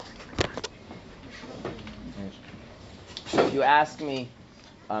if you ask me,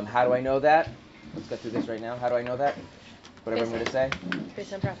 how do I know that? Let's get through this right now. How do I know that? Whatever I'm going to say?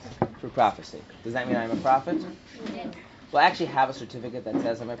 Based on prophecy. Through prophecy. Does that mean I'm a prophet? Yes. Well, I actually have a certificate that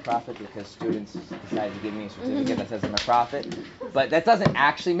says I'm a prophet because students decided to give me a certificate that says I'm a prophet. But that doesn't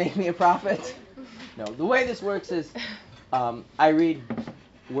actually make me a prophet. No, the way this works is I read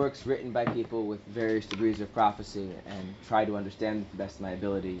works written by people with various degrees of prophecy and try to understand them to the best of my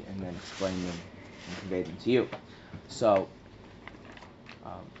ability and then explain them and convey them to you. So,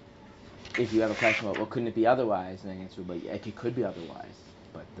 if you have a question about, well, couldn't it be otherwise? And I answer, well, yeah, it could be otherwise.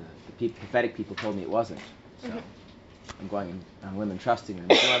 But the prophetic people told me it wasn't. So I'm going on limb and trusting them.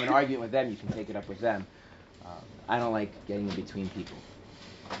 If you have an argument with them, you can take it up with them. I don't like getting in between people.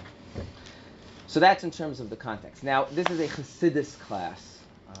 So that's in terms of the context. Now, this is a Chassidus class,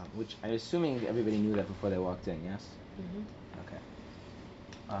 which I'm assuming everybody knew that before they walked in, yes? Mm-hmm.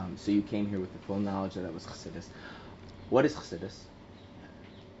 Okay. So you came here with the full knowledge that was Chassidus. What is Chassidus?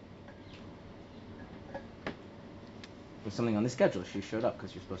 There's something on the schedule. She showed up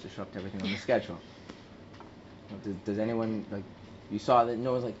because you're supposed to show up to everything on the schedule. Does anyone, you saw that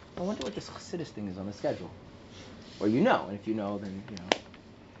no one's like, I wonder what this Chassidus thing is on the schedule? Or you know, and if you know, then, you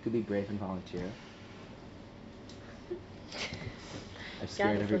could be brave and volunteer. I've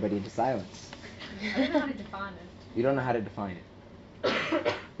scared everybody into silence. I don't know how to define it. You don't know how to define it.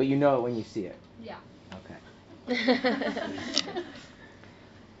 But you know it when you see it. Yeah. Okay.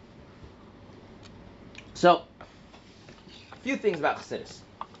 So, a few things about Chassidus.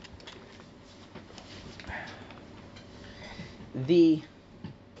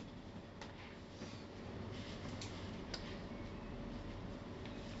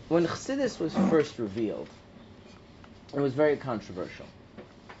 When Chassidus was first revealed, it was very controversial.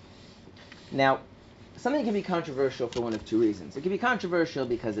 Now, something can be controversial for one of two reasons. It can be controversial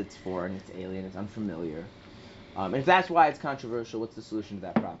because it's foreign, it's alien, it's unfamiliar. And if that's why it's controversial, what's the solution to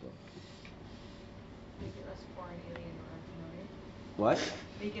that problem? Make it less foreign, alien, or unfamiliar. What?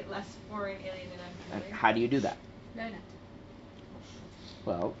 Make it less foreign, alien, and unfamiliar. And how do you do that? Learn it.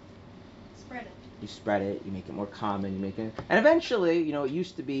 Well, spread it. You spread it, you make it more common, and eventually, it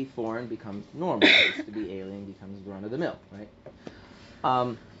used to be foreign becomes normal. It used to be alien becomes run of the mill, right?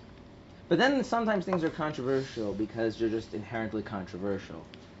 But then sometimes things are controversial because they're just inherently controversial.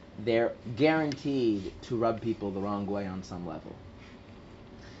 They're guaranteed to rub people the wrong way on some level.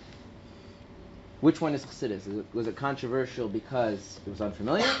 Which one is Chassidus? Was it controversial because it was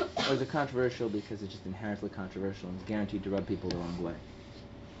unfamiliar, or was it controversial because it's just inherently controversial and it's guaranteed to rub people the wrong way?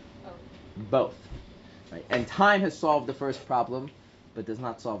 Both. Right? And time has solved the first problem, but does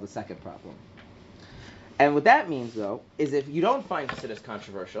not solve the second problem. And what that means, though, is if you don't find Chassidus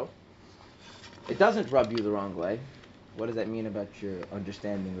controversial, it doesn't rub you the wrong way, what does that mean about your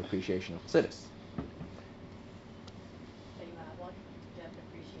understanding or appreciation of Chassidus?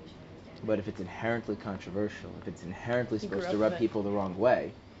 But if it's inherently controversial, if it's inherently supposed to rub people the wrong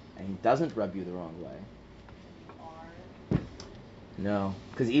way, and he doesn't rub you the wrong way, no,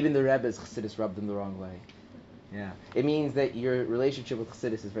 because even the Rebbe's Chassidus rubbed them the wrong way. Yeah, it means that your relationship with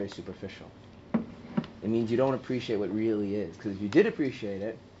Chassidus is very superficial. It means you don't appreciate what really is, because if you did appreciate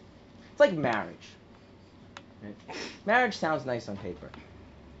it, it's like marriage. Right? Marriage sounds nice on paper.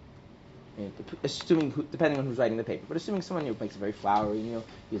 Depending on who's writing the paper, but assuming someone makes it very flowery, you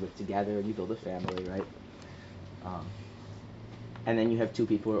live together and you build a family, right? And then you have two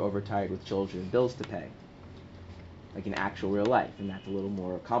people who are overtired with children and bills to pay, like in actual real life, and that's a little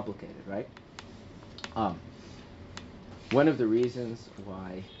more complicated, right? One of the reasons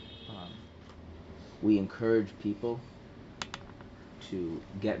why we encourage people to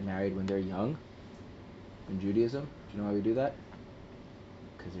get married when they're young in Judaism, do you know why we do that?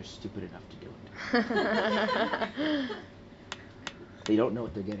 Because they're stupid enough to do it. They don't know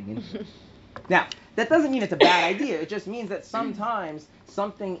what they're getting into. Now, that doesn't mean it's a bad idea. It just means that sometimes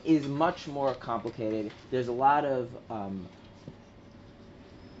something is much more complicated. There's a lot of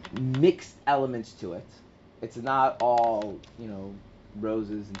mixed elements to it. It's not all,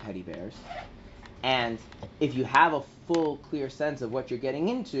 roses and teddy bears. And if you have a full, clear sense of what you're getting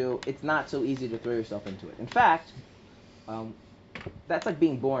into, it's not so easy to throw yourself into it. In fact, that's like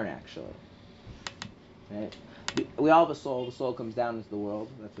being born, actually. Right? We all have a soul. The soul comes down into the world.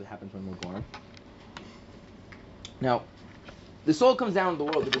 That's what happens when we're born. Now, the soul comes down into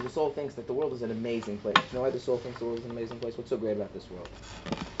the world because the soul thinks that the world is an amazing place. You know why the soul thinks the world is an amazing place? What's so great about this world?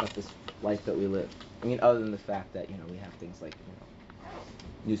 About this life that we live? I mean, other than the fact that, we have things like,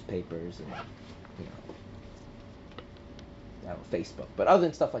 newspapers and, Facebook. But other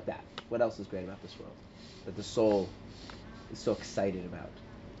than stuff like that, what else is great about this world? That the soul is so excited about.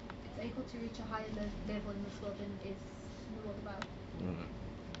 It's able to reach a higher level in this world than is the world about.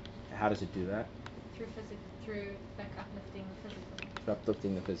 How does it do that? Through like uplifting the physical.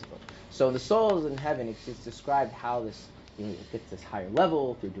 Uplifting the physical. So the souls in heaven, it's described how this, it gets this higher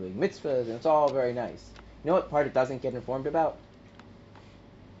level through doing mitzvahs, and it's all very nice. You know what part it doesn't get informed about?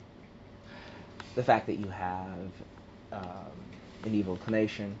 The fact that you have an evil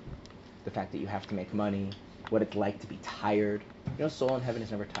inclination, the fact that you have to make money, what it's like to be tired. You know, soul in heaven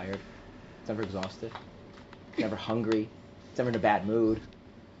is never tired. It's never exhausted. It's never hungry. It's never in a bad mood.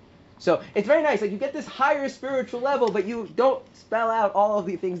 So it's very nice. Like, you get this higher spiritual level, but you don't spell out all of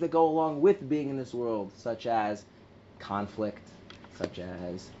the things that go along with being in this world, such as conflict, such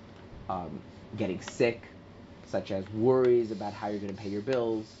as getting sick, such as worries about how you're going to pay your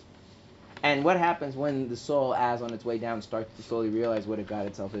bills. And what happens when the soul, as on its way down, starts to slowly realize what it got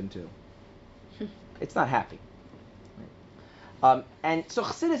itself into? It's not happy. And so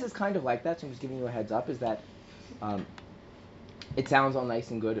Chassidus is kind of like that, so I'm just giving you a heads up, is that it sounds all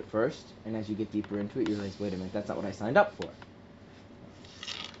nice and good at first, and as you get deeper into it, you realize, wait a minute, that's not what I signed up for.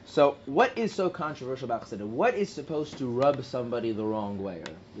 So what is so controversial about Chassidus? What is supposed to rub somebody the wrong way?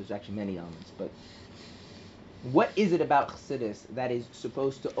 Or there's actually many elements, but what is it about Chassidus that is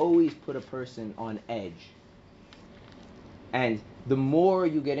supposed to always put a person on edge? And the more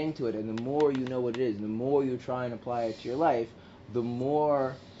you get into it, and the more you know what it is, and the more you try and apply it to your life, the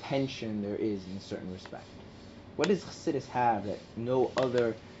more tension there is in a certain respect. What does Chassidus have that no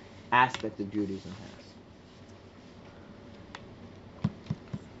other aspect of Judaism has?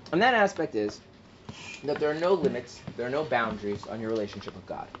 And that aspect is that there are no limits, there are no boundaries on your relationship with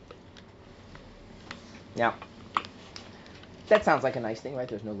God. Now, that sounds like a nice thing, right?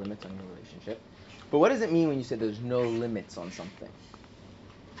 There's no limits on your relationship. But what does it mean when you say there's no limits on something?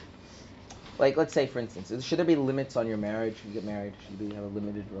 Like, let's say, for instance, should there be limits on your marriage? You get married, should you have a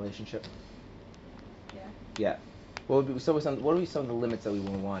limited relationship? Yeah. Yeah. What would be some of the limits that we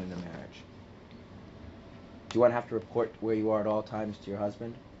would want in a marriage? Do you want to have to report where you are at all times to your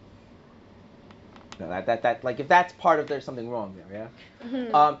husband? No, that like, if that's part of, there's something wrong there, yeah?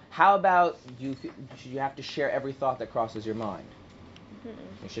 Mm-hmm. How about should you have to share every thought that crosses your mind?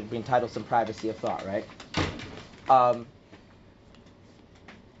 Mm-hmm. You should be entitled to some privacy of thought, right?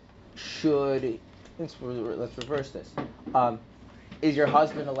 Let's reverse this. Is your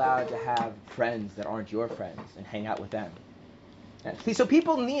husband allowed to have friends that aren't your friends and hang out with them? See, so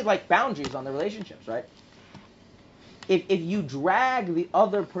people need like boundaries on their relationships, right? If you drag the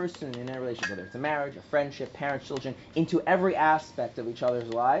other person in a relationship, whether it's a marriage, a friendship, parents, children, into every aspect of each other's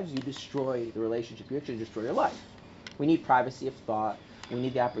lives, you destroy the relationship. You actually destroy your life. We need privacy of thought. We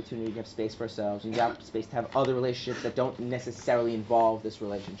need the opportunity to have space for ourselves. We need the space to have other relationships that don't necessarily involve this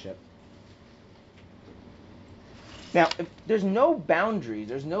relationship. Now, if there's no boundaries,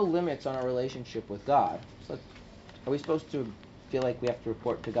 there's no limits on our relationship with God, so are we supposed to feel like we have to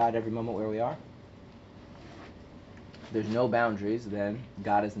report to God every moment where we are? If there's no boundaries, then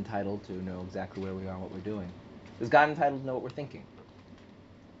God is entitled to know exactly where we are and what we're doing. Is God entitled to know what we're thinking?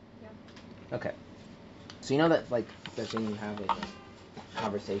 Yeah. Okay. So you know that, like, that thing you have, like, a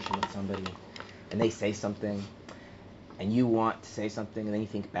conversation with somebody, and they say something, and you want to say something, and then you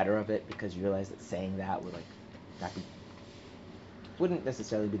think better of it because you realize that saying that would, like, wouldn't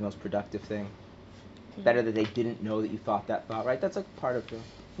necessarily be the most productive thing. Mm-hmm. Better that they didn't know that you thought that thought, right? That's like part of the...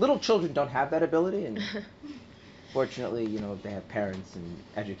 Little children don't have that ability, and fortunately, you know, they have parents and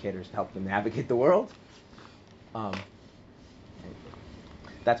educators to help them navigate the world.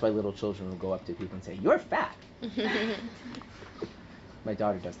 That's why little children will go up to people and say, "You're fat." My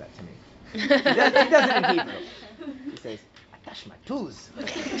daughter does that to me. He does it in Hebrew. He says, "Atash matuz."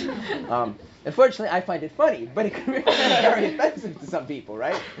 Unfortunately, I find it funny, but it can really be very offensive to some people,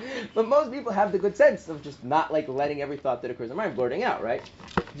 right? But most people have the good sense of just not like letting every thought that occurs in their mind blurting out, right?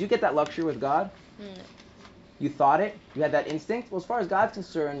 Did you get that luxury with God? You thought it? You had that instinct? Well, as far as God's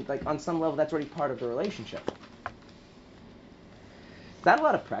concerned, like on some level, that's already part of the relationship. Is that a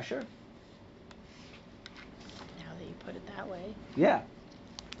lot of pressure? Now that you put it that way. Yeah.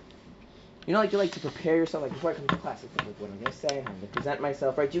 You know, like you like to prepare yourself, like before I come to class, I think, like, what I'm going to say, how I'm going to present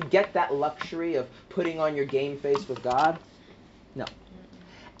myself, right? Do you get that luxury of putting on your game face with God? No.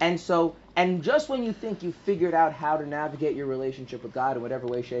 And so, and just when you think you've figured out how to navigate your relationship with God in whatever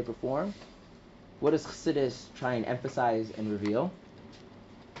way, shape, or form, what does Chassidus try and emphasize and reveal?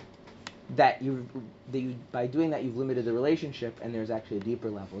 That by doing that, you've limited the relationship, and there's actually a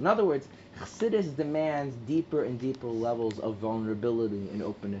deeper level. In other words, Chassidus demands deeper and deeper levels of vulnerability and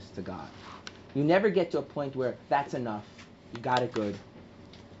openness to God. You never get to a point where that's enough, you got it good.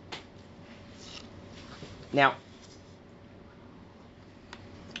 Now,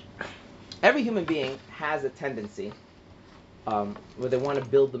 every human being has a tendency where they want to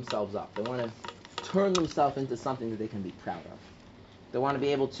build themselves up. They want to turn themselves into something that they can be proud of. They want to be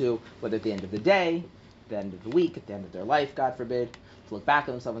able to, whether at the end of the day, at the end of the week, at the end of their life, God forbid, to look back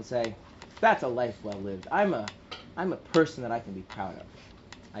at themselves and say, that's a life well lived. I'm a person that I can be proud of.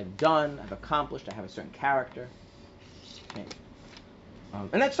 I've accomplished, I have a certain character. Okay.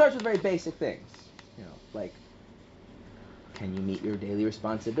 And that starts with very basic things, like, can you meet your daily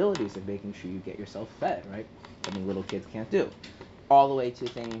responsibilities of making sure you get yourself fed, right? Something little kids can't do. All the way to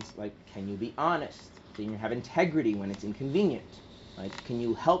things like, can you be honest? Can you have integrity when it's inconvenient? Right? Can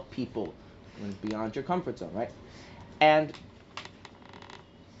you help people when it's beyond your comfort zone, right? And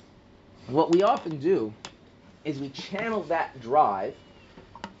what we often do is we channel that drive,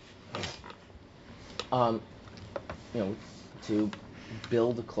 to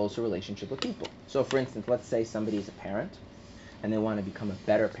build a closer relationship with people. So, for instance, let's say somebody is a parent and they want to become a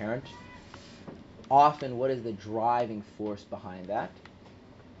better parent. Often, what is the driving force behind that?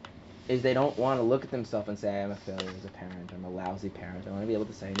 Is they don't want to look at themselves and say, I'm a failure as a parent, I'm a lousy parent. They want to be able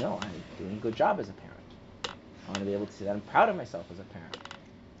to say, no, I'm doing a good job as a parent. I want to be able to say that I'm proud of myself as a parent.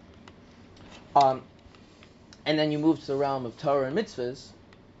 And then you move to the realm of Torah and mitzvahs,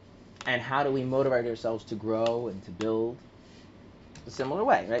 and how do we motivate ourselves to grow and to build? A similar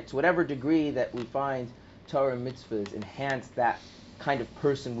way, right? To whatever degree that we find Torah and mitzvahs enhance that kind of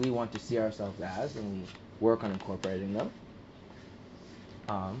person we want to see ourselves as, and we work on incorporating them.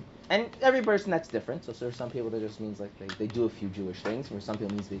 And every person, that's different. So there are some people that just means like they do a few Jewish things, where some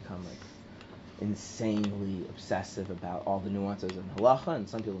people means to become like insanely obsessive about all the nuances in halacha, and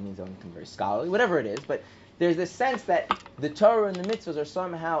some people means they want to become very scholarly, whatever it is. But there's this sense that the Torah and the mitzvahs are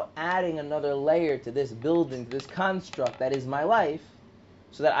somehow adding another layer to this building, to this construct that is my life,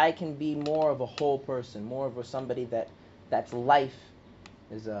 so that I can be more of a whole person, more of somebody that's life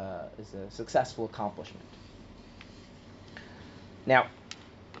is a successful accomplishment. Now,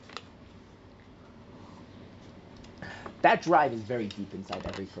 that drive is very deep inside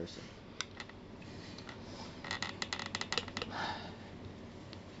every person.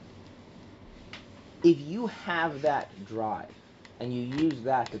 If you have that drive and you use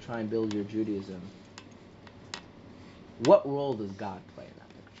that to try and build your Judaism, what role does God play in that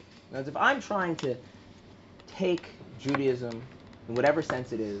picture? Because if I'm trying to take Judaism in whatever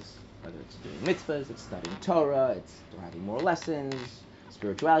sense it is, whether it's doing mitzvahs, it's studying Torah, it's having more lessons,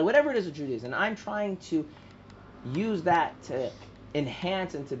 spirituality, whatever it is of Judaism, and I'm trying to use that to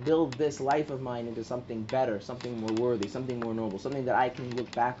enhance and to build this life of mine into something better, something more worthy, something more noble, something that I can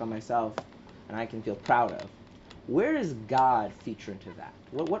look back on myself and I can feel proud of. Where does God feature into that?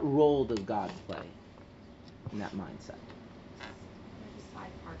 What role does God play in that mindset? A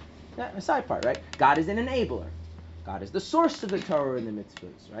side part. Yeah, a side part, right? God is an enabler. God is the source of the Torah and the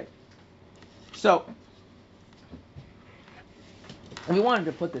mitzvahs, right? So, we wanted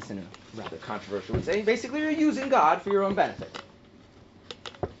to put this in a rather controversial way, saying basically you're using God for your own benefit,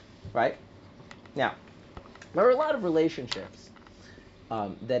 right? Now, there are a lot of relationships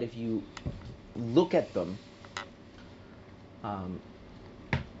that if you look at them and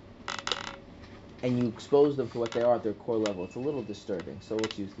you expose them to what they are at their core level, it's a little disturbing. So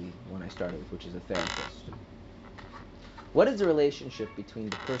let's use the one I started with, which is a therapist. What is the relationship between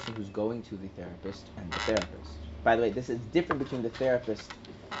the person who's going to the therapist and the therapist? By the way, this is different between the therapist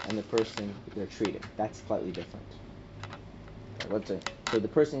and the person they're treating. That's slightly different. Okay, so the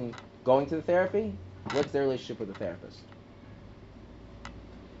person going to the therapy, what's their relationship with the therapist?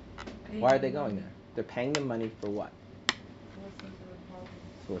 Why are they going there? They're paying them money for what?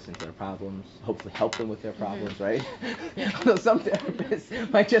 To listen to their problems, hopefully help them with their problems, right? Although some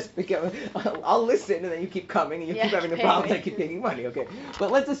therapists might just become, I'll listen, and then you keep coming, and you keep having the problems, and I keep taking money, okay?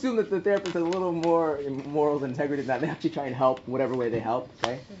 But let's assume that the therapist has a little more morals and integrity than that. They actually try and help whatever way they help,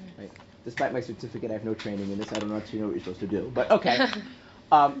 okay? Right. Despite my certificate, I have no training in this. I don't actually know what you're supposed to do, but okay.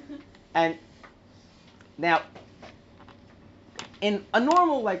 And now, in a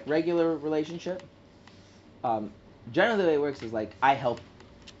normal, like, regular relationship, generally the way it works is like, I help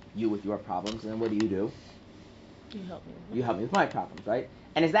you with your problems, and then what do? You help me. You help me with my problems, right?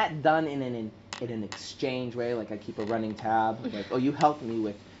 And is that done in an exchange way? Like I keep a running tab, like, oh, you helped me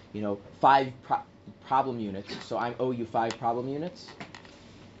with, 5 problem units, so I owe you 5 problem units.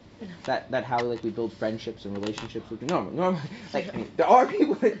 That how like we build friendships and relationships would be normal. Normally, like there are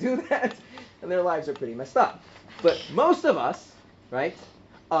people that do that, and their lives are pretty messed up. But most of us, right,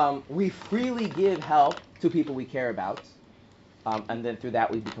 we freely give help to people we care about. And then through that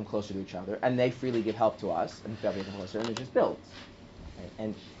we become closer to each other, and they freely give help to us, and we become closer, and it just builds. Right?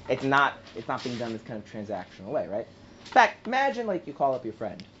 And it's not being done this kind of transactional way, right? In fact, imagine like you call up your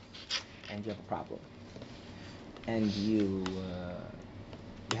friend, and you have a problem, and you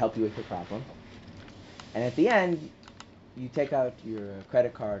help you with your problem. And at the end, you take out your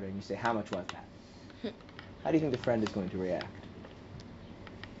credit card and you say, how much was that? How do you think the friend is going to react?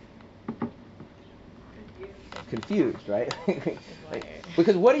 Confused, right?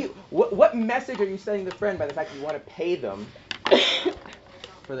 Because what message are you sending the friend by the fact that you want to pay them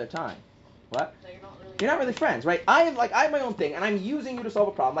for their time? What? You're not really friends, right? I have my own thing, and I'm using you to solve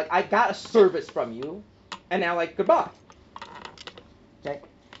a problem. Like, I got a service from you, and now, like, goodbye. Okay?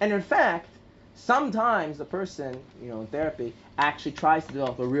 And in fact, sometimes the person, in therapy, actually tries to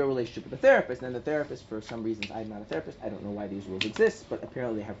develop a real relationship with the therapist, and then the therapist, for some reasons, I'm not a therapist, I don't know why these rules exist, but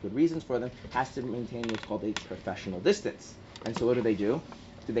apparently they have good reasons for them, has to maintain what's called a professional distance. And so what do?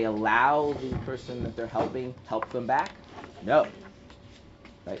 Do they allow the person that they're helping help them back? No.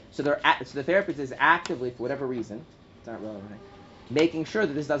 Right? So the therapist is actively, for whatever reason, it's not relevant, making sure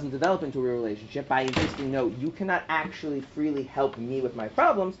that this doesn't develop into a real relationship by insisting, no, you cannot actually freely help me with my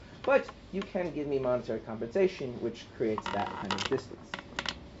problems, but you can give me monetary compensation, which creates that kind of distance.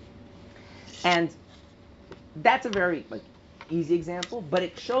 And that's a very easy example, but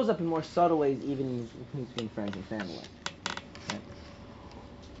it shows up in more subtle ways even between friends and family. Right?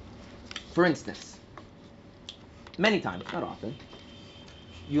 For instance, many times, not often,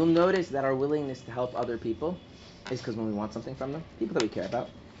 you'll notice that our willingness to help other people is because when we want something from them, people that we care about.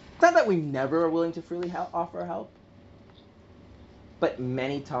 It's not that we never are willing to freely offer help, but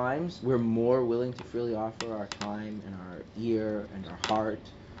many times we're more willing to freely offer our time and our ear and our heart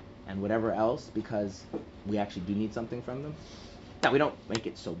and whatever else because we actually do need something from them. Now, we don't make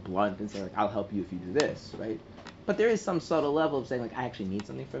it so blunt and say, I'll help you if you do this, right? But there is some subtle level of saying, I actually need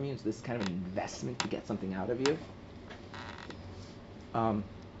something from you, so this is kind of an investment to get something out of you. How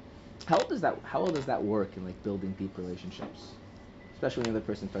well does that work in building deep relationships? Especially when the other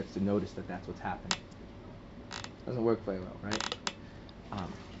person starts to notice that that's what's happening. Doesn't work very well, right?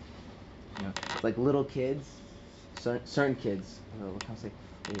 It's like little kids, certain kids will come say,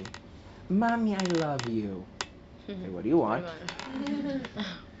 hey, Mommy, I love you. Hey, what do you want?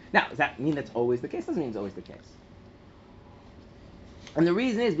 Now, does that mean that's always the case? Doesn't mean it's always the case. And the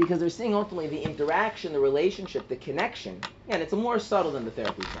reason is because they're seeing ultimately the interaction, the relationship, the connection, and it's more subtle than the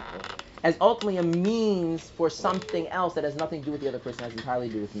therapy example, as ultimately a means for something else that has nothing to do with the other person, has entirely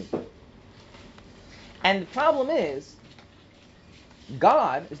to do with me. And the problem is,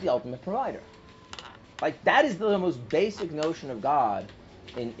 God is the ultimate provider. That is the most basic notion of God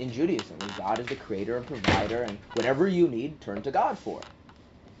in Judaism. God is the creator and provider, and whatever you need, turn to God for.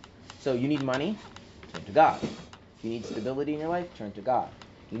 So you need money, turn to God. You need stability in your life, turn to God.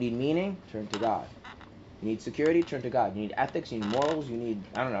 You need meaning, turn to God. You need security, turn to God. You need ethics, you need morals, you need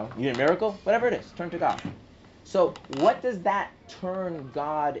a miracle, whatever it is, turn to God. So what does that turn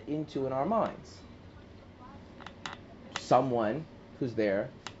God into in our minds? Someone who's there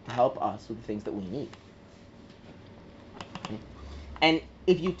to help us with the things that we need. And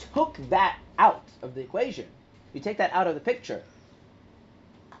if you took that out of the equation, you take that out of the picture,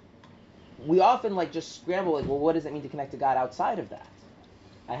 we often just scramble well, what does it mean to connect to God outside of that?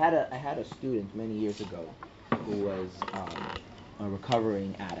 I had a student many years ago who was a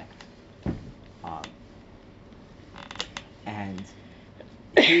recovering addict, and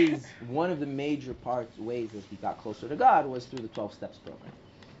one of the major ways that he got closer to God was through the 12 Steps program.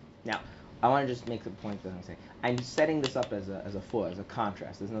 Now, I want to just make the point that I'm saying. I'm setting this up as a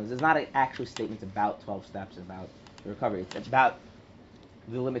contrast. There's not an actual statement about 12 Steps about the recovery. It's about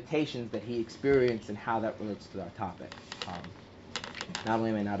the limitations that he experienced and how that relates to our topic. Not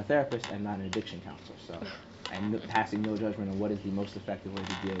only am I not a therapist, I'm not an addiction counselor, so I'm passing no judgment on what is the most effective way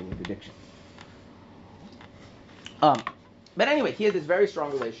to deal with addiction. But anyway, he had this very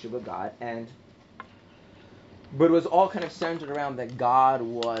strong relationship with God, but it was all kind of centered around that God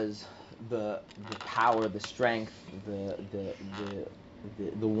was the power, the strength,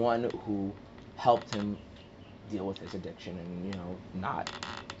 the one who helped him deal with his addiction and not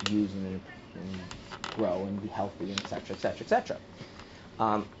use and grow and be healthy and etc. etc. etc.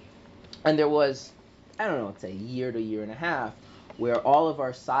 And there was, let's say a year to a year and a half where all of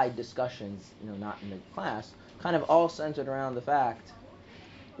our side discussions, not in the class, kind of all centered around the fact,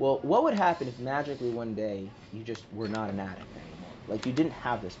 well, what would happen if magically one day you just were not an addict anymore? You didn't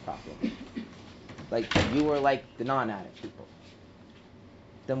have this problem. You were like the non-addict people.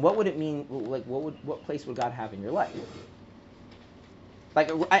 Then what would it mean? What place would God have in your life?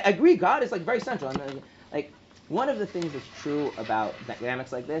 I agree, God is very central. And one of the things that's true about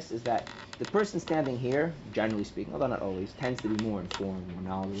dynamics like this is that the person standing here, generally speaking, although not always, tends to be more informed, more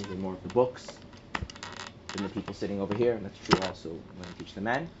knowledgeable, more of the books than the people sitting over here. And that's true also when I teach the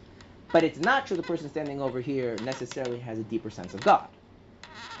men. But it's not true the person standing over here necessarily has a deeper sense of God.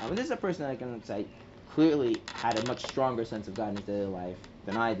 This is a person that I can say clearly had a much stronger sense of God in his daily life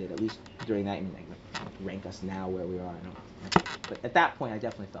than I did, at least during that. I mean, rank us now where we are, I don't know. But at that point, I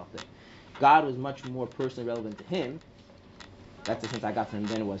definitely felt it. God was much more personally relevant to him. That's the sense I got from him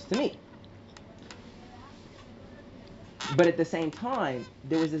than it was to me. But at the same time,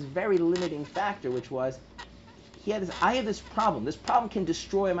 there was this very limiting factor, which was, I have this problem. This problem can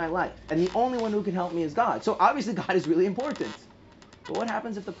destroy my life. And the only one who can help me is God. So obviously God is really important. But what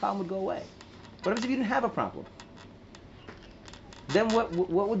happens if the problem would go away? What happens if you didn't have a problem? Then what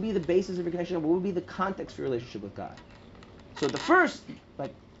would be the basis of your connection? What would be the context for your relationship with God? So when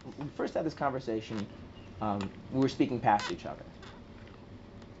we first had this conversation, we were speaking past each other.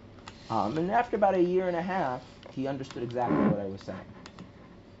 And after about a year and a half, he understood exactly what I was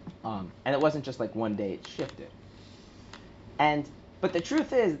saying. And it wasn't just like one day it shifted. But the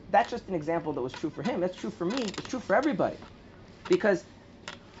truth is, that's just an example that was true for him. That's true for me. It's true for everybody. Because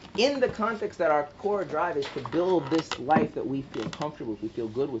in the context that our core drive is to build this life that we feel comfortable with, we feel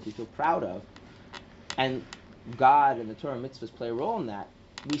good with, we feel proud of, and God and the Torah and mitzvahs play a role in that,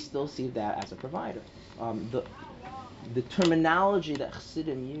 we still see that as a provider. The terminology that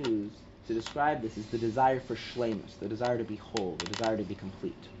Chassidim use to describe this is the desire for shleimus, the desire to be whole, the desire to be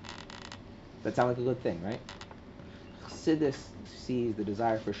complete. That sounds like a good thing, right? Chassidus sees the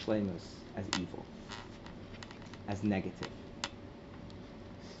desire for shleimus as evil, as negative,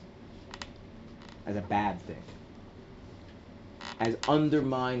 as a bad thing, as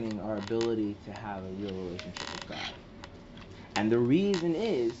undermining our ability to have a real relationship with God. And the reason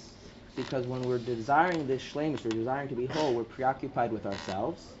is because when we're desiring this shleimus, we're desiring to be whole, we're preoccupied with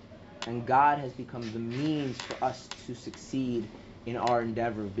ourselves, and God has become the means for us to succeed in our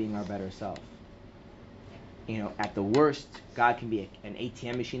endeavor of being our better self. At the worst, God can be an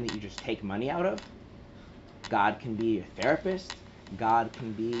ATM machine that you just take money out of. God can be your therapist. God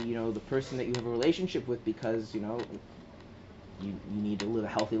can be, the person that you have a relationship with because, you need to live a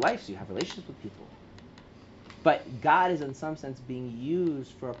healthy life, so you have relationships with people. But God is in some sense being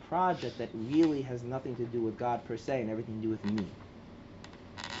used for a project that really has nothing to do with God per se and everything to do with me.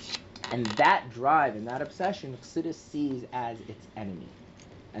 And that drive and that obsession, Chassidus sees as its enemy,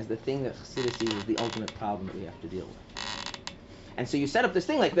 as the thing that Chassidus sees as the ultimate problem that we have to deal with. And so you set up this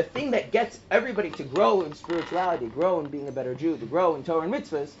thing, like the thing that gets everybody to grow in spirituality, grow in being a better Jew, to grow in Torah and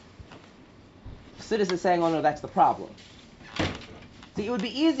mitzvahs. Chassidus is saying, oh no, that's the problem. See, it would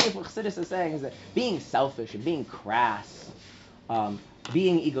be easy if what Chassidus is saying is that being selfish and being crass,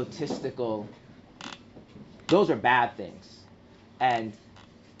 being egotistical, those are bad things. And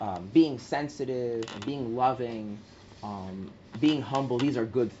being sensitive and being loving, being humble, these are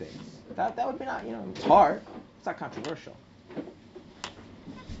good things. That would be not, it's hard. It's not controversial.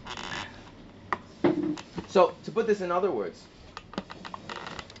 So, to put this in other words,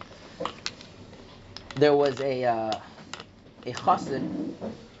 there was a chassid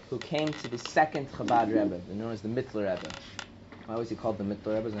who came to the second Chabad Rebbe, known as the Mittler Rebbe. Why was he called the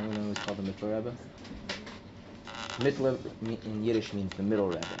Mittler Rebbe? Does anyone know who was called the Mittler Rebbe? Mittler in Yiddish means the middle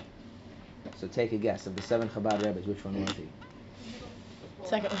Rebbe. So take a guess, of the 7 Chabad Rebbes, which one was he?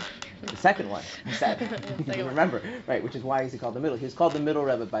 Second one. The second one. I said. You remember. Right, which is why is he called the middle. He was called the middle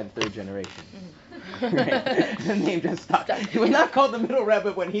Rebbe by the 3rd generation. Mm-hmm. Right. The name just stuck. He was not called the middle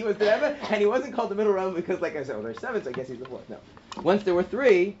Rebbe when he was the Rebbe, and he wasn't called the middle Rebbe because, like I said, there's 7, so I guess he's the 4th. No. Once there were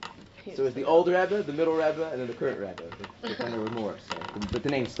 3, so it was the old Rebbe, the middle Rebbe, and then the current Rebbe. But then there were more, but the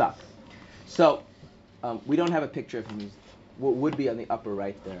name stuck. So, we don't have a picture of him. What would be on the upper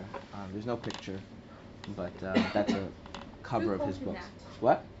right there. There's no picture, but that's a cover of his books.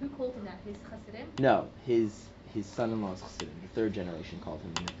 What? Who called him that? His Chassidim? No, his son-in-law's Chassidim. The 3rd generation called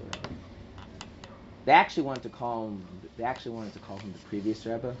him the Mittler Rebbe. They actually wanted to call him the previous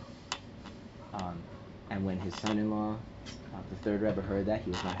Rebbe. And when his son-in-law, the 3rd Rebbe, heard that,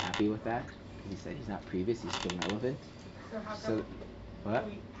 he was not happy with that. He said he's not previous, he's still relevant.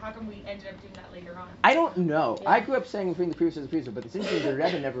 How come we ended up doing that later on? I don't know. Yeah. I grew up saying between the previous and the previous, but it's interesting the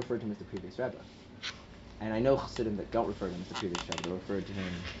Rebbe never referred to him as the previous Rebbe. And I know Chassidim that don't refer to him as the previous Rebbe. They refer to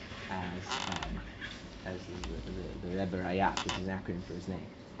him as the Rebbe Rayat, which is an acronym for his name.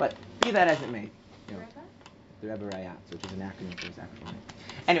 But be that as it may, the Rebbe Rayat, which is an acronym for his actual name.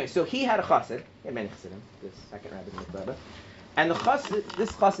 Anyway, so he had a Chassid, he had many Chassidim, this second Rebbe, the Rebbe. And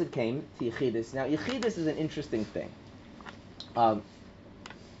this Chassid came to Yechidus. Now, Yechidus is an interesting thing.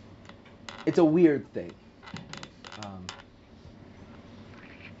 It's a weird thing.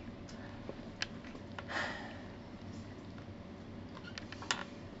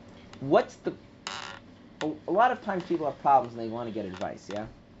 A lot of times people have problems and they want to get advice, yeah?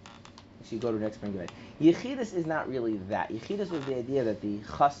 So you go to the next spring event. Yechidus is not really that. Yechidus was the idea that the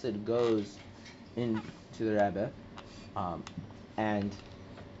chassid goes into the Rebbe, and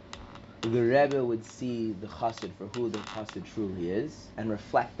the Rebbe would see the chassid for who the chassid truly is, and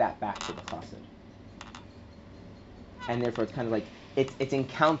reflect that back to the chassid. And therefore, it's kind of like it's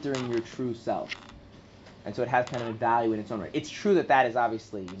encountering your true self, and so it has kind of a value in its own right. It's true that is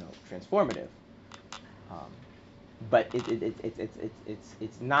obviously transformative, but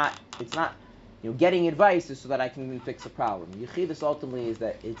it's not getting advice is so that I can fix a problem. Yechidus ultimately is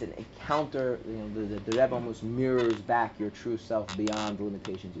that it's an encounter. The Rebbe almost mirrors back your true self beyond the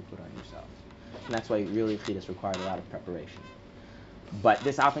limitations you put on yourself, and that's why really Yechidus required a lot of preparation. But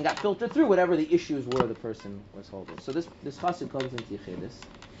this often got filtered through whatever the issues were the person was holding. So this chassid comes into Yechidus,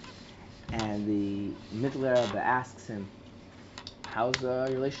 and the Middle Rebbe asks him, "How's your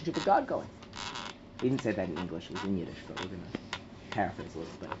relationship with God going?" He didn't say that in English; it was in Yiddish, but we're gonna paraphrase a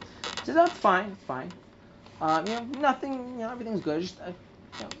little bit. He says, "Oh, it's fine. Nothing. Everything's good. Just,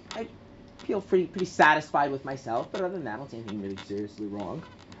 I feel pretty satisfied with myself. But other than that, I don't see anything really seriously wrong.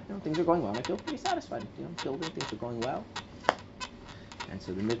 Things are going well. And I feel pretty satisfied. Feel that things are going well." And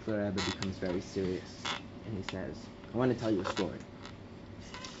so the Mikveh Rebbe becomes very serious, and he says, "I want to tell you a story.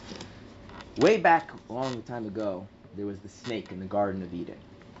 Way back a long time ago, there was the snake in the Garden of Eden."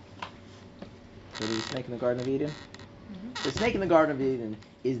 So there's a snake in the Garden of Eden? Mm-hmm. The snake in the Garden of Eden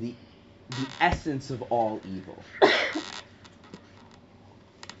is the essence of all evil.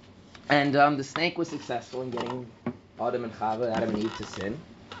 And the snake was successful in getting Adam and Eve to sin,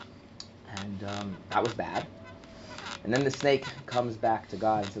 and that was bad. And then the snake comes back to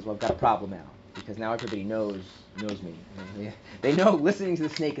God and says, "Well, I've got a problem now, because now everybody knows me. They know listening to the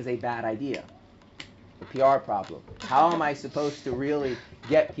snake is a bad idea. A PR problem. How am I supposed to really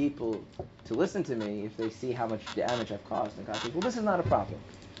get people to listen to me if they see how much damage I've caused?" And God says, "Well, this is not a problem.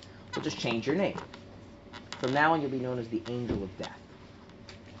 We'll just change your name. From now on, you'll be known as the angel of death."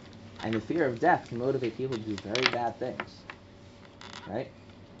 And the fear of death can motivate people to do very bad things, right?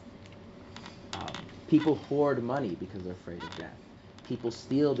 People hoard money because they're afraid of death. People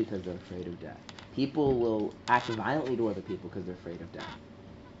steal because they're afraid of death. People will act violently to other people because they're afraid of death.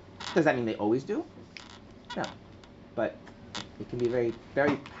 Does that mean they always do? No. But it can be a very,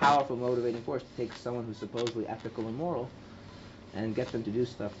 very powerful motivating force to take someone who's supposedly ethical and moral and get them to do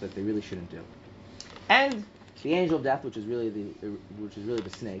stuff that they really shouldn't do. And the angel of death, which is really the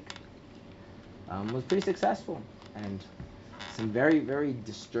snake, was pretty successful, and some very, very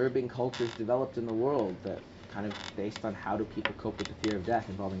disturbing cultures developed in the world that kind of based on how do people cope with the fear of death,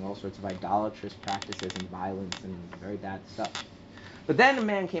 involving all sorts of idolatrous practices and violence and very bad stuff. But then a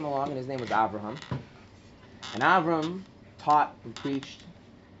man came along, and his name was Avraham. And Avram taught and preached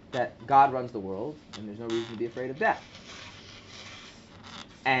that God runs the world, and there's no reason to be afraid of death.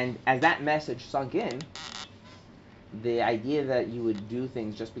 And as that message sunk in, the idea that you would do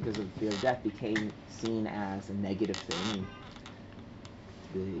things just because of the fear of death became seen as a negative thing, and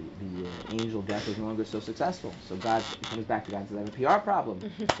the angel of death is no longer so successful. So God comes back to God and says, "I have a PR problem.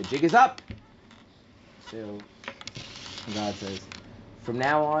 The jig is up." So God says, "From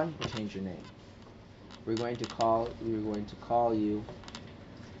now on, we'll change your name. We're going to call you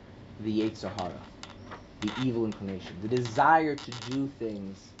the Yetzer Hara, the evil inclination, the desire to do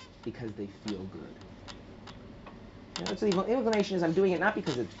things because they feel good." So the evil inclination is I'm doing it not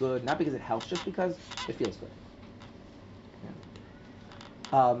because it's good, not because it helps, just because it feels good.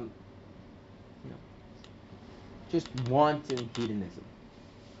 Just wanton hedonism.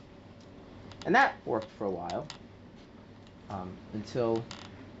 And that worked for a while, until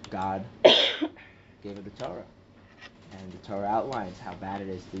God gave it the Torah. And the Torah outlines how bad it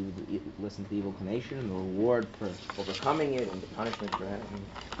is to listen to the evil inclination, and the reward for overcoming it, and the punishment for it. And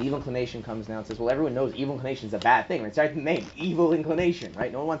the evil inclination comes now and says, well, everyone knows evil inclination is a bad thing. It's right in the name, evil inclination,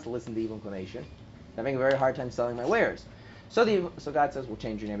 right? No one wants to listen to the evil inclination. I'm having a very hard time selling my wares. So God says, we'll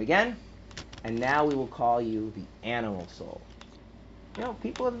change your name again, and now we will call you the animal soul.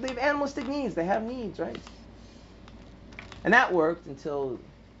 People, they have animalistic needs. They have needs, right? And that worked until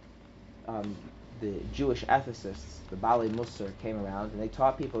the Jewish ethicists, the Baalei Musar, came around, and they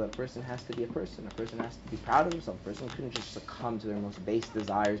taught people that a person has to be a person. A person has to be proud of himself. A person couldn't just succumb to their most base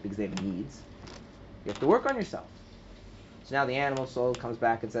desires because they have needs. You have to work on yourself. So now the animal soul comes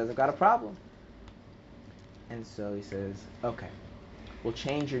back and says, I've got a problem. And so he says, okay, we'll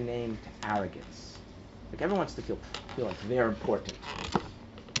change your name to arrogance. Like everyone wants to feel like they're important.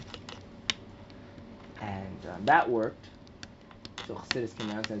 And that worked. So Chassidus came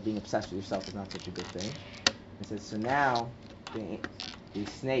around and said being obsessed with yourself is not such a good thing. And says, so now the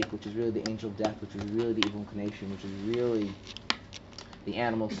snake, which is really the angel of death, which is really the evil inclination, which is really the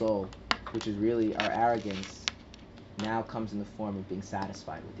animal soul, which is really our arrogance, now comes in the form of being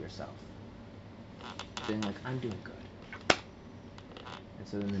satisfied with yourself. Being like, I'm doing good. And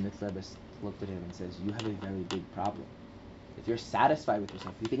so then the Mitzvah looked at him and says, you have a very big problem. If you're satisfied with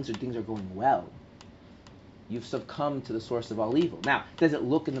yourself, if things are going well, you've succumbed to the source of all evil. Now, does it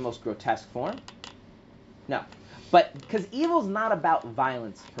look in the most grotesque form? No. But because evil is not about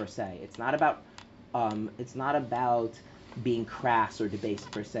violence per se. It's not about being crass or debased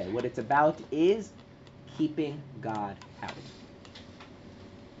per se. What it's about is keeping God out.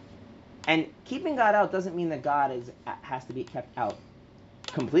 And keeping God out doesn't mean that God has to be kept out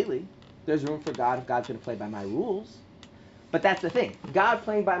completely. There's room for God if God's going to play by my rules. But that's the thing. God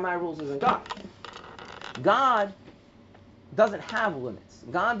playing by my rules isn't God. God doesn't have limits.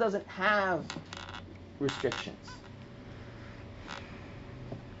 God doesn't have restrictions.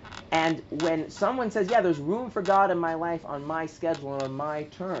 And when someone says, yeah, there's room for God in my life on my schedule and on my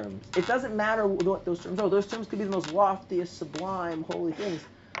terms, it doesn't matter what those terms are. Those terms could be the most loftiest, sublime, holy things.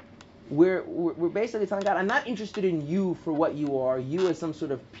 We're basically telling God, I'm not interested in you for what you are, you as some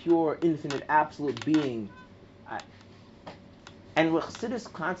sort of pure, infinite, absolute being. And what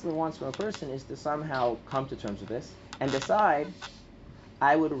Chassidus constantly wants from a person is to somehow come to terms with this and decide,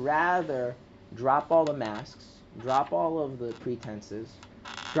 I would rather drop all the masks, drop all of the pretenses,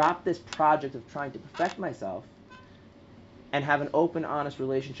 drop this project of trying to perfect myself, and have an open, honest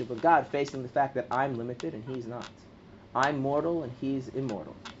relationship with God, facing the fact that I'm limited and He's not. I'm mortal and He's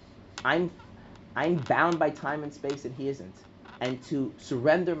immortal. I'm bound by time and space and He isn't. And to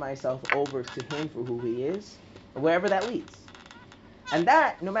surrender myself over to Him for who He is, wherever that leads. And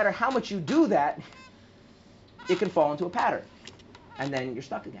that, no matter how much you do that, it can fall into a pattern. And then you're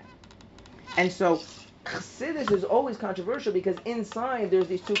stuck again. And so, Chassidus is always controversial because inside there's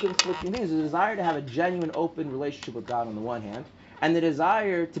these two conflicting things. The desire to have a genuine, open relationship with God on the one hand, and the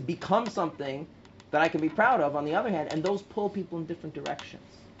desire to become something that I can be proud of on the other hand, and those pull people in different directions.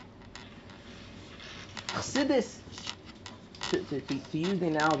 Chassidus, to use the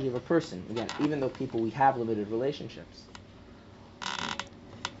analogy of a person, again, even though we have limited relationships,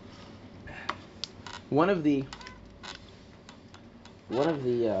 one of the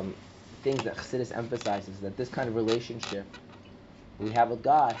things that Chassidus emphasizes is that this kind of relationship we have with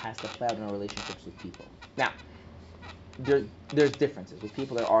God has to play out in our relationships with people. Now, there's differences. With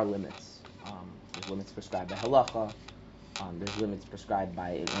people, there are limits. There's limits prescribed by halacha. There's limits prescribed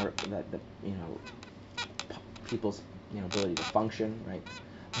by people's ability to function, right?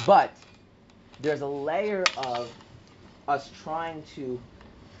 But there's a layer of us trying to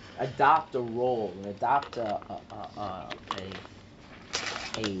adopt a role, or adopt a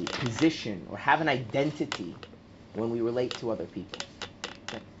position, or have an identity when we relate to other people.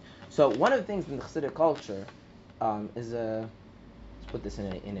 Okay? So one of the things in the Chassidic culture is let's put this in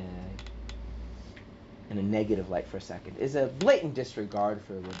a negative light for a second, is a blatant disregard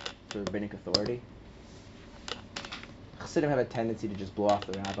for rabbinic authority. Chassidim have a tendency to just blow off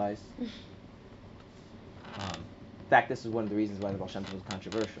the rabbis. In fact, this is one of the reasons why the Baal Shem Tov was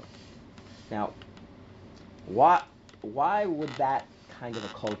controversial. Now, why would that kind of a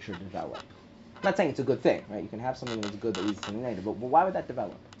culture develop? I'm not saying it's a good thing, right? You can have something that's good that leads to something negative, but why would that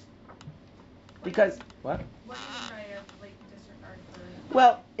develop? Because, what? What do you mean by disregard for?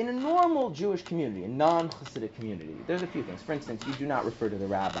 Well, in a normal Jewish community, a non-Hasidic community, there's a few things. For instance, you do not refer to the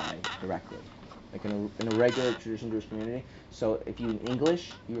rabbi directly. Like in a regular traditional Jewish community. So if in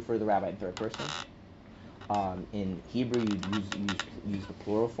English, you refer to the rabbi in third person. In Hebrew, you use the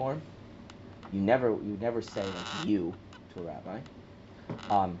plural form. You never say like you to a rabbi.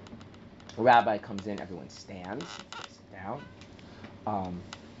 A rabbi comes in, everyone stands, sits down.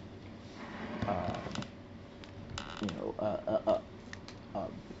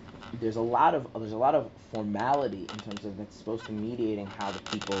 There's a lot of formality in terms of that's supposed to mediating how the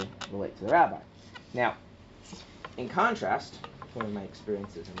people relate to the rabbi. Now, in contrast, one of my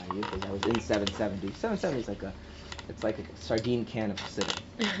experiences in my youth is I was in 770. 770 is like a sardine can of Hasidim.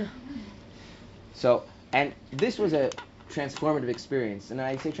 So, and this was a transformative experience. And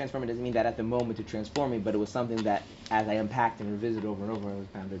I say transformative doesn't mean that at the moment it transformed me, but it was something that as I unpacked and revisited over and over, I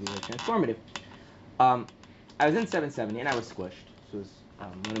found to be very transformative. I was in 770 and I was squished. This was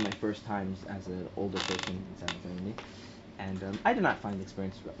one of my first times as an older person in 770. And I did not find the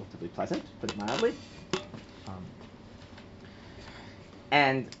experience relatively pleasant, to put it mildly.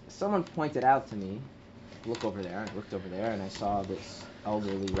 And someone pointed out to me, look over there. I looked over there and I saw this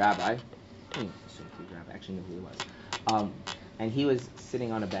elderly rabbi. I assumed he was a rabbi. I actually knew who he was. And he was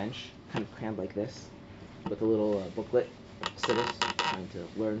sitting on a bench, kind of crammed like this, with a little booklet, Chassidus, trying to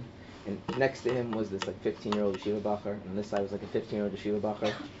learn. And next to him was this 15-year-old yeshiva bacher, and on this side was like a 15-year-old yeshiva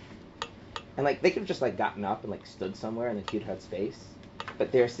bacher. And like they could have just like gotten up and like stood somewhere in the cute hut space,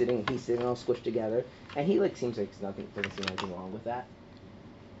 but they're sitting, he's sitting all squished together, and he like seems like doesn't seem anything wrong with that.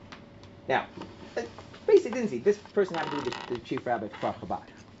 Now, basic decency. This person happened to be the chief rabbi of Kfar Chabad.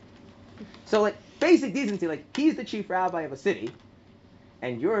 So like basic decency, like he's the chief rabbi of a city,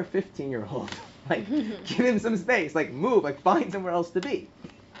 and you're a 15-year-old. Like give him some space, like move, like find somewhere else to be.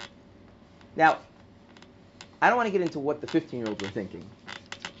 Now, I don't want to get into what the 15-year-olds were thinking.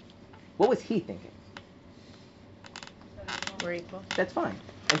 What was he thinking? Grateful. That's fine.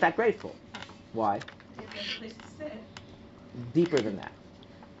 In fact, grateful. Why? He has no place to sit. Deeper than that.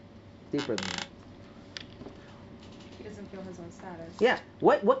 Deeper than that. He doesn't feel his own status. Yeah.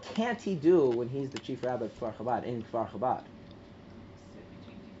 What can't he do when he's the chief rabbi of Kfar Chabad, in Kfar Chabad? Sit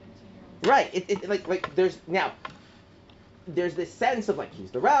between two 15-year-olds. Right. Like there's this sense of like he's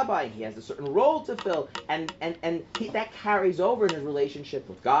the rabbi and he has a certain role to fill, and that carries over in his relationship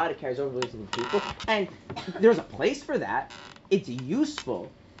with God. It carries over in his relationship with people, and there's a place for that. It's useful,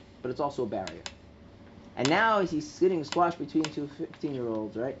 but it's also a barrier. And now as he's sitting squashed between two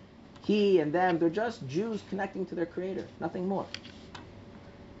 15-year-olds, right? He and them, they're just Jews connecting to their Creator, nothing more.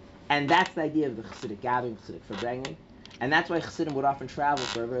 And that's the idea of the Chassidic gathering, Chassidic Verbrengen. And that's why Chassidim would often travel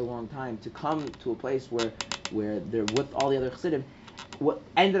for a very long time to come to a place where they're with all the other Chassidim. What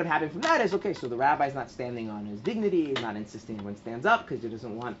ended up happening from that is, okay, so the rabbi's not standing on his dignity, he's not insisting everyone stands up because he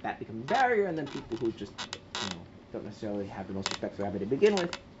doesn't want that to become a barrier, and then people who just don't necessarily have the most respect for the rabbi to begin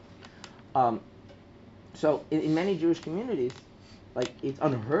with. So in many Jewish communities, like it's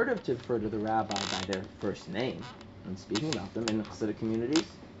unheard of to refer to the rabbi by their first name when speaking about them. In the Chassidic communities,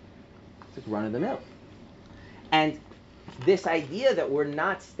 it's like run of the mill. And this idea that we're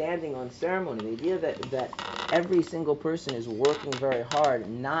not standing on ceremony, the idea that every single person is working very hard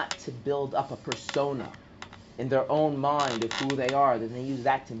not to build up a persona in their own mind of who they are, then they use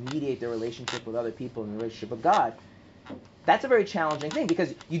that to mediate their relationship with other people and the relationship with God. That's a very challenging thing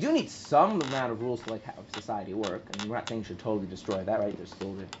because you do need some amount of rules to like have society work. I mean, we're not saying you should totally destroy that, right? There's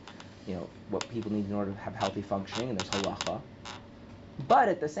still what people need in order to have healthy functioning, and there's halacha. But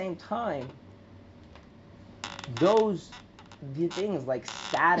at the same time, the things like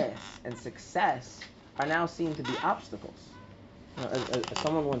status and success are now seen to be obstacles. As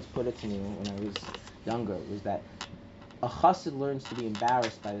someone once put it to me when I was younger, was that a chassid learns to be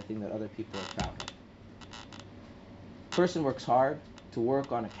embarrassed by the thing that other people are proud of. Person works hard to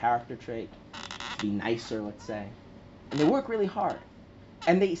work on a character trait, to be nicer, let's say, and they work really hard,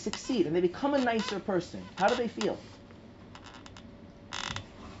 and they succeed, and they become a nicer person. How do they feel?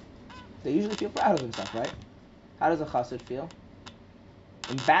 They usually feel proud of themselves, right? How does a chassid feel?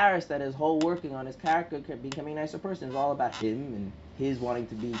 Embarrassed that his whole working on his character, becoming a nicer person, is all about him and his wanting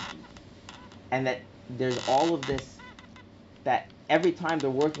to be, and that there's all of this, that every time they're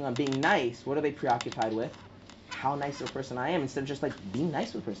working on being nice, what are they preoccupied with? How nice of a person I am, instead of just like being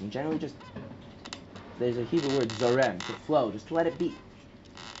nice with a person. Generally just, there's a Hebrew word, zorem, to flow, just let it be.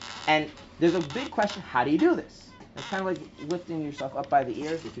 And there's a big question, how do you do this? It's kind of like lifting yourself up by the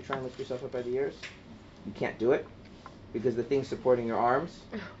ears. If you try and lift yourself up by the ears, you can't do it, because the thing supporting your arms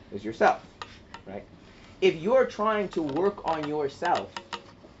is yourself, right? If you're trying to work on yourself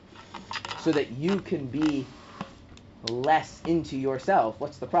so that you can be less into yourself,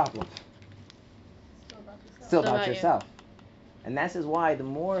 what's the problem? Still about yourself. And this is why the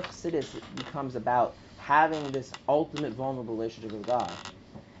more Chassidus becomes about having this ultimate vulnerable relationship with God,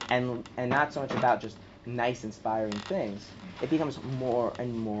 and not so much about just nice, inspiring things, it becomes more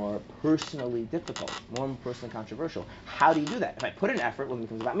and more personally difficult, more and more personally controversial. How do you do that? If I put in effort, well, then it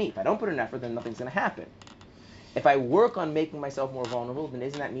becomes about me. If I don't put in effort, then nothing's going to happen. If I work on making myself more vulnerable, then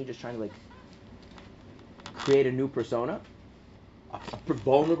isn't that me just trying to like create a new persona, a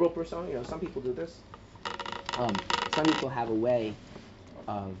vulnerable persona? Some people do this. Some people have a way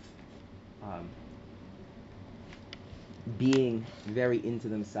of being very into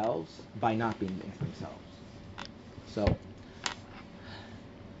themselves by not being into themselves. So,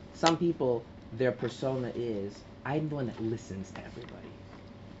 some people, their persona is, I'm the one that listens to everybody.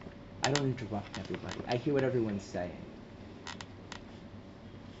 I don't interrupt everybody. I hear what everyone's saying.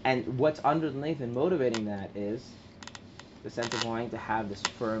 And what's underneath and motivating that is the sense of wanting to have this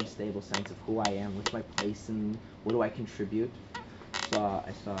firm, stable sense of who I am, what's my place, and what do I contribute.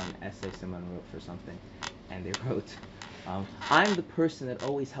 I saw an essay someone wrote for something, and they wrote, I'm the person that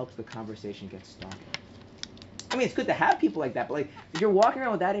always helps the conversation get started. I mean, it's good to have people like that, but like, if you're walking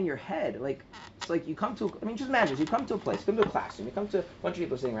around with that in your head, like, it's like you come to, just imagine, you come to a place, you come to a classroom, you come to a bunch of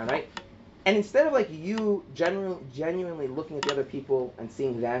people sitting around, right? And instead of like you genuinely looking at the other people and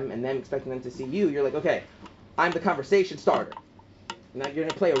seeing them and them expecting them to see you, you're like, okay, I'm the conversation starter. Now you're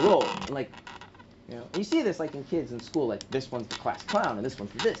gonna play a role, and like, you know, and you see this like in kids in school, like this one's the class clown, and this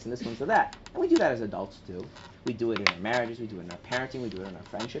one's for this, and this one's for that. And we do that as adults too. We do it in our marriages, we do it in our parenting, we do it in our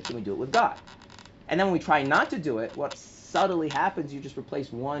friendships, and we do it with God. And then when we try not to do it, what subtly happens, you just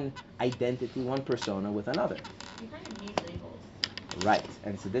replace one identity, one persona with another. You kind of need labels. Right.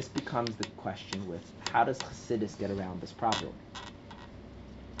 And so this becomes the question with how does Chassidus get around this problem?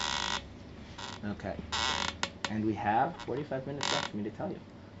 Okay. And we have 45 minutes left for me to tell you.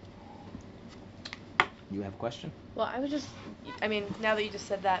 You have a question? Well, I mean, now that you just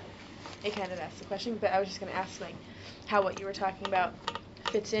said that, it kind of asked the question, but I was just going to ask, like, how what you were talking about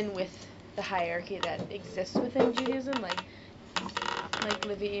fits in with the hierarchy that exists within Judaism, like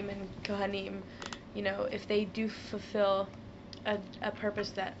Levim and Kohanim, you know, if they do fulfill a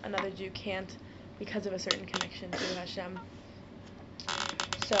purpose that another Jew can't because of a certain connection to Hashem.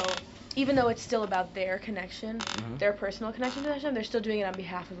 So, even though it's still about their connection, their personal connection to Hashem, they're still doing it on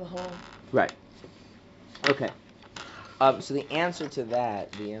behalf of the whole. Right. Okay. So the answer to that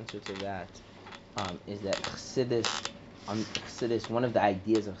is that Chassidus, one of the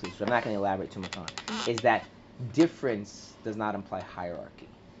ideas of Chassidus, which I'm not going to elaborate too much on, is that difference does not imply hierarchy.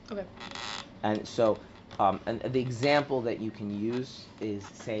 Okay. And so, and the example that you can use is,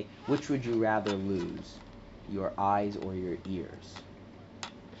 say, which would you rather lose, your eyes or your ears?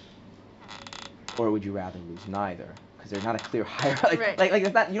 Or would you rather lose neither? Because there's not a clear hierarchy. Right. Like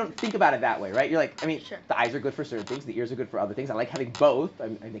it's not, you don't think about it that way, right? You're like, I mean, Sure. The eyes are good for certain things, the ears are good for other things. I like having both,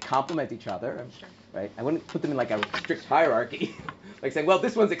 and they complement each other, Sure. right? I wouldn't put them in like a strict hierarchy, like saying, well,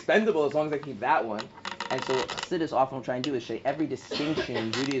 this one's expendable as long as I keep that one. And so what Chassidus often will try and do is say every distinction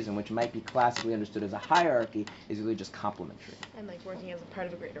in Judaism, which might be classically understood as a hierarchy, is really just complementary. And like working as a part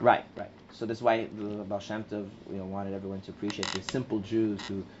of a greater. Right. So that's why the Baal Shem Tov, wanted everyone to appreciate the simple Jews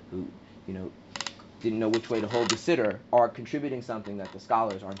who didn't know which way to hold the siddur are contributing something that the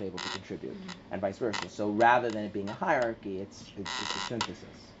scholars aren't able to contribute, and vice versa. So rather than it being a hierarchy, it's a synthesis.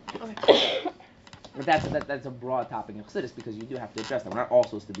 Okay. But that's a broad topic in Chassidus because you do have to address that. We're not all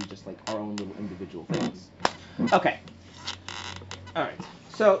supposed to be just like our own little individual things. Okay. All right.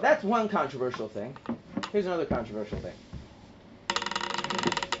 So that's one controversial thing. Here's another controversial thing.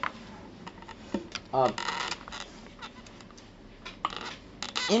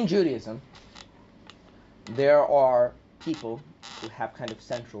 In Judaism, there are people who have kind of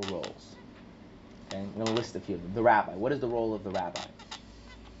central roles. Okay? I'm going to list a few of them. The rabbi. What is the role of the rabbi?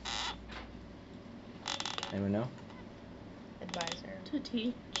 Anyone know? Advisor. To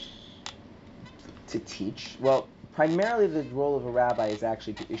teach. To teach. Well, primarily the role of a rabbi is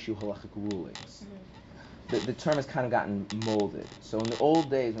actually to issue halachic rulings. The term has kind of gotten molded. So in the old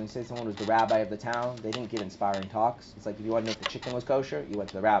days, when you say someone was the rabbi of the town, they didn't give inspiring talks. It's like if you wanted to know if the chicken was kosher, you went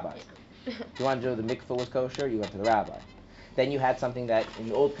to the rabbi. If you wanted to know if the mikveh was kosher, you went to the rabbi. Then you had something that in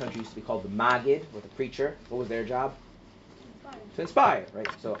the old country used to be called the magid, or the preacher. What was their job? To inspire, right?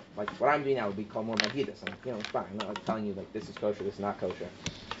 So, like, what I'm doing now would be called more magidus. I'm, inspiring. I'm not like telling you, like, this is kosher, this is not kosher.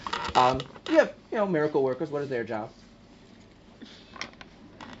 You have, miracle workers. What is their job?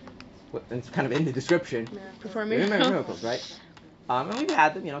 It's kind of in the description. Perform miracles, right? And we've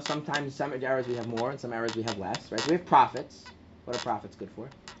had them, sometimes some eras we have more and some eras we have less, right? We have prophets. What are prophets good for?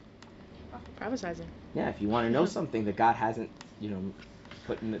 Prophesizing. Yeah, if you want to know something that God hasn't,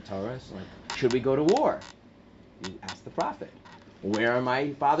 put in the Torah, so like, should we go to war? You ask the prophet. Where are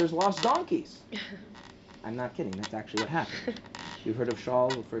my father's lost donkeys? I'm not kidding. That's actually what happened. You've heard of Shaul,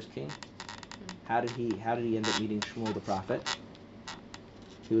 the first king? How did he end up meeting Shmuel the prophet?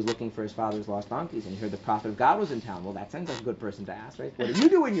 He was looking for his father's lost donkeys, and he heard the prophet of God was in town. Well, that sounds like a good person to ask, right? What do you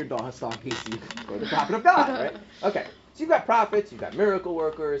do in your lost donkeys? You go to the prophet of God, right? Okay, so you've got prophets, you've got miracle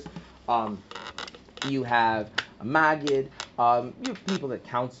workers, you have a magid, you have people that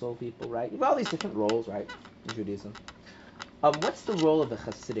counsel people, right? You have all these different roles, right, in Judaism. What's the role of the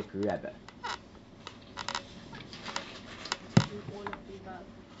Hasidic Rebbe?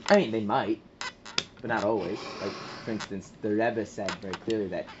 I mean, they might, but not always. Like, for instance, the Rebbe said very clearly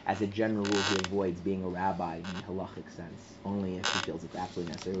that, as a general rule, he avoids being a rabbi in the halachic sense, only if he feels it's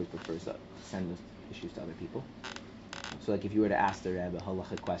absolutely necessary. He prefers to send those issues to other people. So, like, if you were to ask the Rebbe a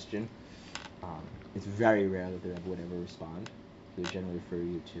halachic question, it's very rare that the Rebbe would ever respond. He would generally refer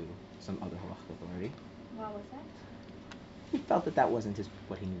you to some other halachic authority. Why was that? He felt that wasn't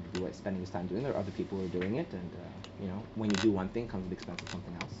what he needed to be spending his time doing. There are other people who are doing it, and when you do one thing, comes at the expense of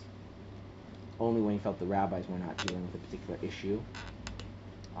something else. Only when he felt the rabbis were not dealing with a particular issue.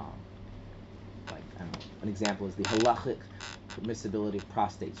 Like, I don't know, an example is the halachic permissibility of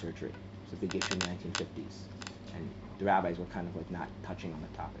prostate surgery. It was a big issue in the 1950s, and the rabbis were kind of like not touching on the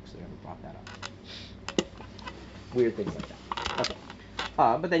topic, so they never brought that up. Weird things like that. Okay.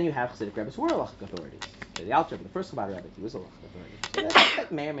 But then you have Chassidic rabbis who are halachic authorities. The Alter, the first Chabad rabbi, he was a halachic authority. So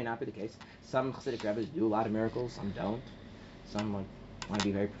that may or may not be the case. Some Chassidic rabbis do a lot of miracles, some don't. Some want to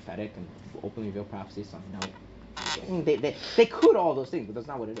be very prophetic and openly reveal prophecy, some don't. I mean, they could all those things, but that's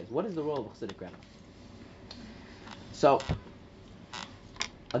not what it is. What is the role of a Chassidic rabbi? So,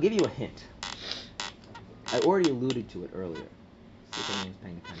 I'll give you a hint. I already alluded to it earlier. See if anyone's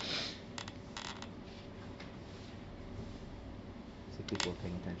paying attention. See if people are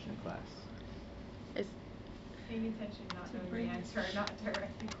paying attention in class. Paying attention, not knowing the answer, not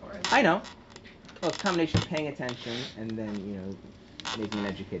directly correlated. I know. Well, it's a combination of paying attention and then, making an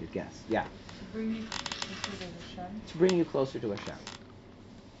educated guess. Yeah. To bring you closer to Hashem. To bring you closer to Hashem.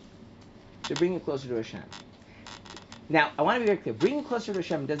 To bring you closer to Hashem. Now, I want to be very clear. Bringing you closer to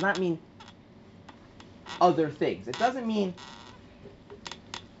Hashem does not mean other things. It doesn't mean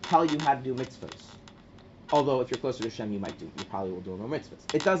tell you how to do mitzvahs. Although if you're closer to Hashem, you probably will do more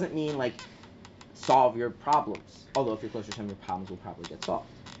mitzvahs. It doesn't mean solve your problems. Although if you're closer to Hashem, your problems will probably get solved.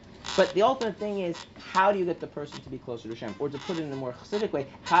 But the ultimate thing is, how do you get the person to be closer to Hashem? Or to put it in a more Chassidic way,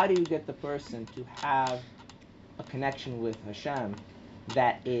 how do you get the person to have a connection with Hashem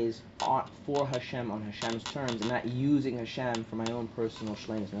that is for Hashem on Hashem's terms and not using Hashem for my own personal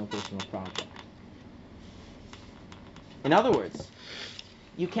shleimus, my own personal project? In other words,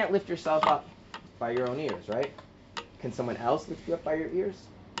 you can't lift yourself up by your own ears, right? Can someone else lift you up by your ears?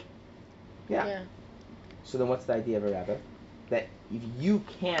 Yeah. So then what's the idea of a rabbi? That if you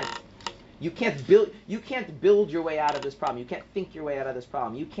can't build your way out of this problem. You can't think your way out of this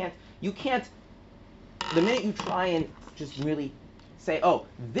problem. You can't the minute you try and just really say, oh,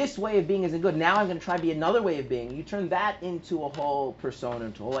 this way of being isn't good, now I'm going to try to be another way of being, you turn that into a whole persona,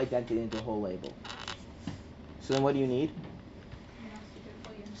 into a whole identity, into a whole label. So then what do you need?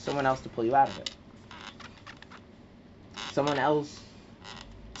 Someone else to pull you out of it. Someone else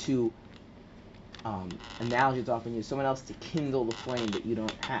to analogy that's often used, someone else to kindle the flame that you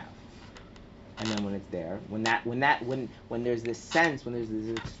don't have. And then when it's there, when there's this sense, when there's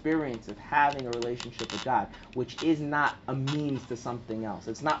this experience of having a relationship with God, which is not a means to something else.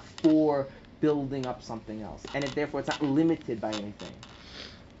 It's not for building up something else. And therefore it's not limited by anything.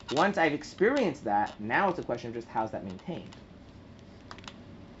 Once I've experienced that, now it's a question of just how's that maintained.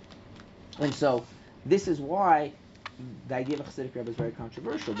 And so this is why the idea of a Chassidic Rebbe is very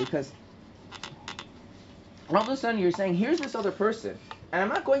controversial, because all of a sudden you're saying, here's this other person, and I'm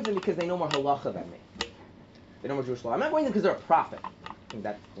not going to them because they know more halacha than me. They know more Jewish law. I'm not going to them because they're a prophet.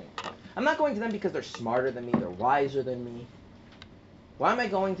 I'm not going to them because they're smarter than me, they're wiser than me. Why am I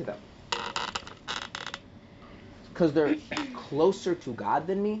going to them? Because they're closer to God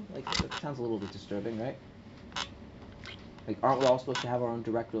than me? That sounds a little bit disturbing, right? Aren't we all supposed to have our own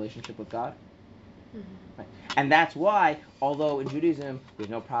direct relationship with God? Mm-hmm. Right. And that's why, although in Judaism we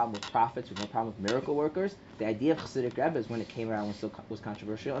have no problem with prophets, we have no problem with miracle workers, the idea of Chassidic Rebbe when it came around was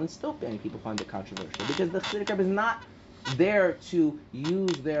controversial, and still many people find it controversial, because the Chassidic Rebbe is not there to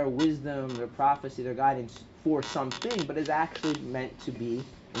use their wisdom, their prophecy, their guidance for something, but is actually meant to be,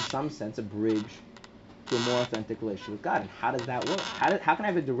 in some sense, a bridge to a more authentic relationship with God. And how does that work? How can I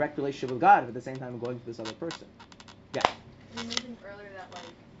have a direct relationship with God if at the same time I'm going to this other person? Yeah. You mentioned earlier that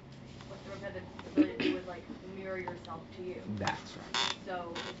what the Rebbe had the ability to do was mirror yourself to you. That's right.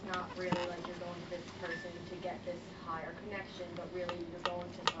 So it's not really you're going to this person to get this higher connection, but really you're going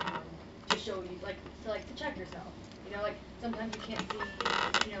to someone to show you, to check yourself. Sometimes you can't see,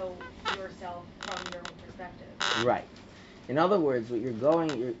 yourself from your own perspective. Right. In other words,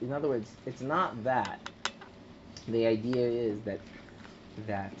 it's not that. The idea is that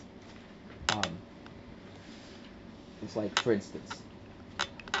it's for instance,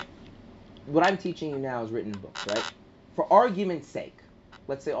 what I'm teaching you now is written in books, right? For argument's sake,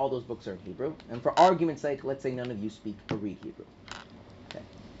 let's say all those books are in Hebrew, and for argument's sake, let's say none of you speak or read Hebrew. Okay.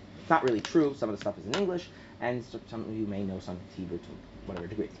 It's not really true. Some of the stuff is in English, and some of you may know some Hebrew to whatever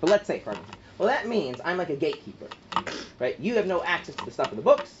degree. But let's say, for argument's sake, well, that means I'm like a gatekeeper, right? You have no access to the stuff in the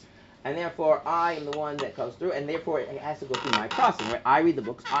books, and therefore I am the one that goes through, and therefore it has to go through my process, right? I read the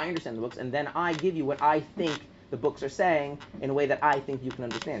books, I understand the books, and then I give you what I think the books are saying in a way that I think you can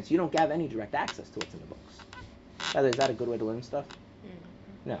understand. So you don't have any direct access to what's in the books. Is that a good way to learn stuff?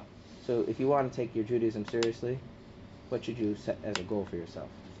 Mm-hmm. No. So if you want to take your Judaism seriously, what should you set as a goal for yourself?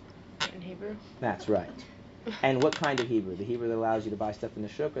 In Hebrew? That's right. And what kind of Hebrew? The Hebrew that allows you to buy stuff in the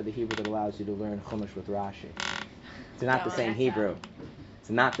shuk, or the Hebrew that allows you to learn Chumash with Rashi? It's not the same Hebrew. It's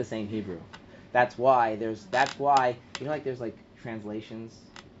not the same Hebrew. That's why there's translations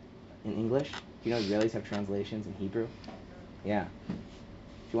in English. Do you know Israelis have translations in Hebrew? Yeah. Do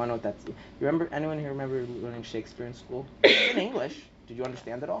you want to know what that's? Anyone here remember learning Shakespeare in school? It's in English. Did you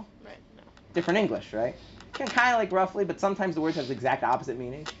understand it all? Right. No. Different English, right? Kind of like roughly, but sometimes the words have the exact opposite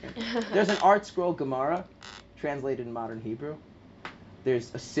meaning. There's an art scroll Gemara translated in modern Hebrew.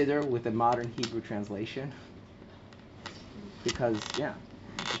 There's a siddur with a modern Hebrew translation. Because,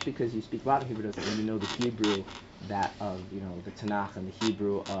 just because you speak modern Hebrew doesn't mean you know the Hebrew that of, the Tanakh and the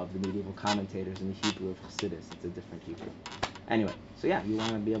Hebrew of the medieval commentators and the Hebrew of Chassidus. It's a different Hebrew. Anyway, so you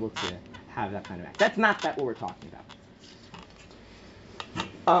want to be able to have that kind of act. That's not what we're talking about.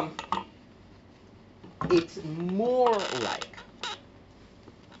 It's more like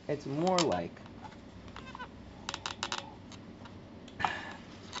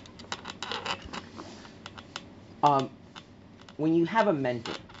when you have a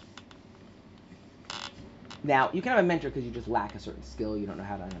mentor. Now, you can have a mentor because you just lack a certain skill. You don't know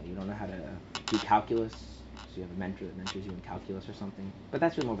how to do calculus, so you have a mentor that mentors you in calculus or something. But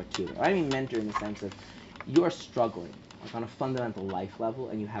that's really more of a tutor. I mean mentor in the sense of you're struggling, like on a fundamental life level,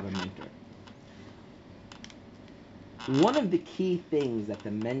 and you have a mentor. One of the key things that the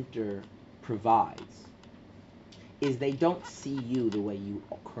mentor provides is they don't see you the way you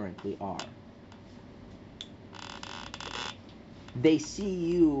currently are. They see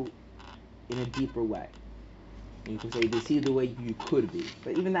you in a deeper way. And you can say they see the way you could be.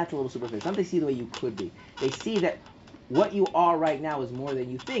 But even that's a little superficial. Not they see the way you could be. They see that what you are right now is more than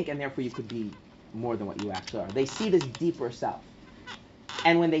you think, and therefore you could be more than what you actually are. They see this deeper self.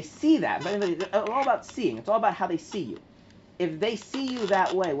 And when they see that, it's all about seeing. It's all about how they see you. If they see you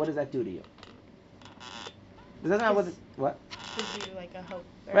that way, what does that do to you? It doesn't matter what? Gives you like a hope.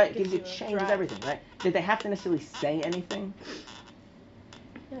 Right, it changes everything, right? Did they have to necessarily say anything?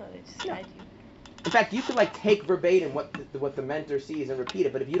 No, they just guide you. In fact, you could take verbatim what the mentor sees and repeat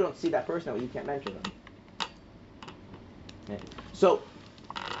it, but if you don't see that person that way, you can't mentor them. Okay. So,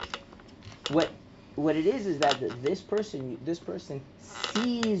 what it is that this person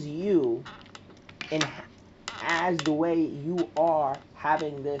sees you as the way you are,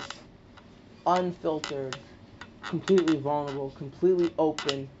 having this unfiltered, completely vulnerable, completely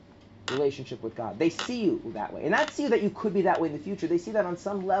open relationship with God. They see you that way. And not see that you could be that way in the future. They see that on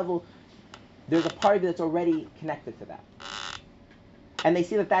some level, there's a part of you that's already connected to that. And they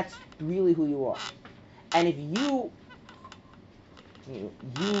see that that's really who you are. And if you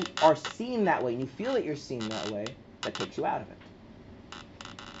are seen that way, and you feel that you're seen that way, that takes you out of it.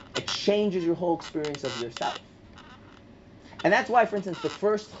 It changes your whole experience of yourself. And that's why, for instance, the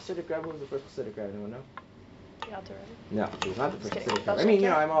first Hasidic Rebbe, was the first Hasidic Rebbe? Anyone know? The Alter Rebbe? No, he was not the first Hasidic Baal Rebbe. I mean,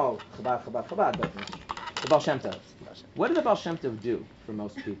 Shem Tov? I'm all Chabad, but the Baal Shem Tov. What did the Baal Shem Tov do for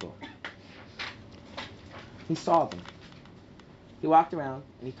most people? He saw them. He walked around,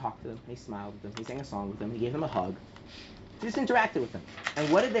 and he talked to them, and he smiled with them, he sang a song with them, he gave them a hug. He just interacted with them. And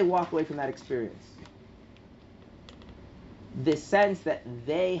what did they walk away from that experience? This sense that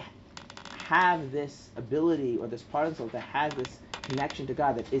they have this ability, or this part of themselves that has this connection to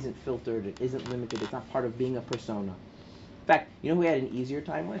God that isn't filtered, it isn't limited, it's not part of being a persona. In fact, you know who he had an easier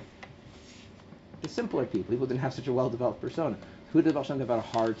time with? The simpler people who didn't have such a well-developed persona. Who did Baal Shem Tov have a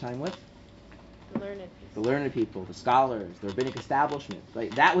hard time with? The learned people, the scholars, the rabbinic establishment.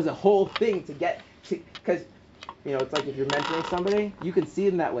 Right? That was a whole thing to get to, because it's like if you're mentoring somebody, you can see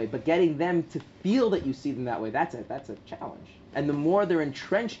them that way, but getting them to feel that you see them that way, that's a challenge. And the more they're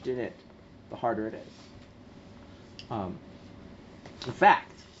entrenched in it, the harder it is. In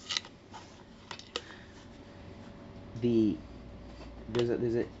fact,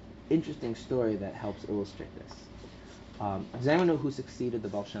 there's an interesting story that helps illustrate this. Does anyone know who succeeded the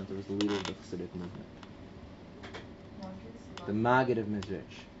Baal Shem Tov as the leader of the Hasidic movement? The Maggid of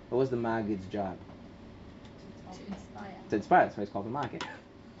Mezrich. What was the Maggid's job? To inspire. That's why he's called the Maggid. Do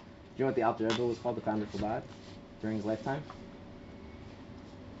you know what the Alter Rebbe was called, the founder of Chabad, during his lifetime?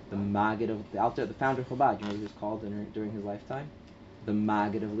 The Maggid of the founder of Chabad. Do you know what he was called during his lifetime? The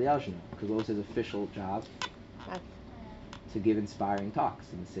Maggid of Liozna. Because what was his official job? To give inspiring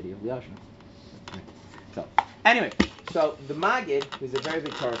talks in the city of Liozna. So, anyway, the Maggid, who's a very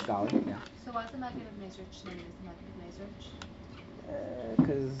big Torah scholar. Yeah. So why's the Maggid of Mezrich named as the Maggid of Mezrich?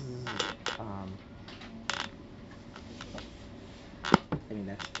 Because,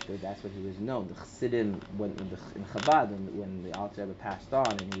 that's what he was known. The Chassidim, in Chabad, when the Alter Rebbe passed on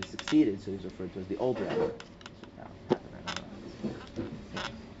and he succeeded, so he's referred to as the old Rebbe. I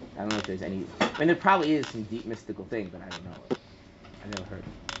don't know if there's any. I mean, there probably is some deep mystical thing, but I don't know. I never heard.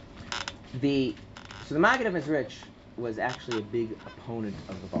 So the Maggid of Mezrich was actually a big opponent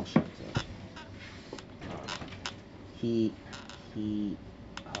of the Baal Shem Tov. He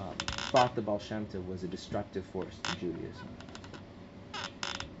thought the Baal Shem Tov was a destructive force to Judaism.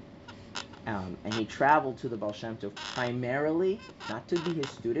 And he traveled to the Baal Shem Tov primarily not to be his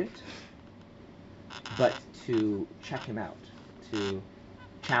student, but to check him out, to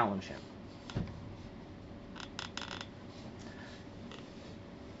challenge him.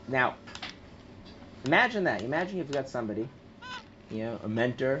 Now, imagine that. Imagine you've got somebody, a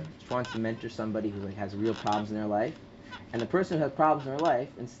mentor, just wants to mentor somebody who has real problems in their life, and the person who has problems in their life,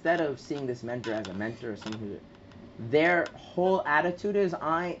 instead of seeing this mentor as a mentor or someone who, their whole attitude is,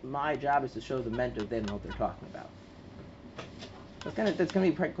 my job is to show the mentor they don't know what they're talking about. That's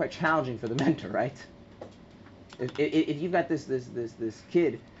gonna be quite challenging for the mentor, right? If you've got this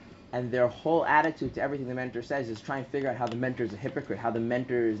kid, and their whole attitude to everything the mentor says is trying to figure out how the mentor is a hypocrite, how the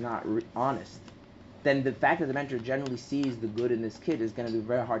mentor is not honest, then the fact that the mentor generally sees the good in this kid is going to be a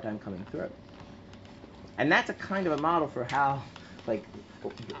very hard time coming through. And that's a kind of a model for how,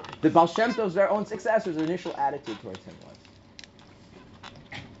 the Baal Shem Tov's, their own successors, their initial attitude towards him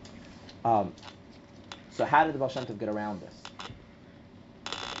was. So how did the Baal Shem Tov get around this?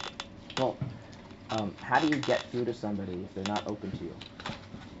 Well, how do you get through to somebody if they're not open to you?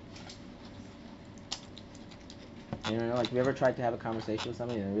 Have you ever tried to have a conversation with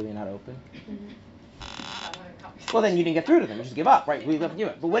somebody and they're really not open? Mm-hmm. Well, then you didn't get through to them. You just give up, right? We have to give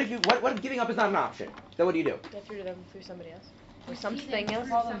up. But what if giving up is not an option? Then what do you do? Get through to them through somebody else. Or something else.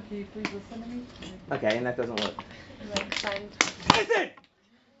 Can you please listen to me? Okay, and that doesn't work. Sign. Listen!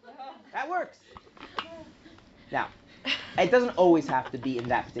 That works. Now, it doesn't always have to be in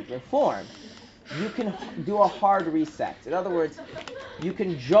that particular form. You can do a hard reset. In other words, you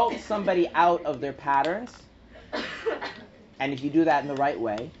can jolt somebody out of their patterns, and if you do that in the right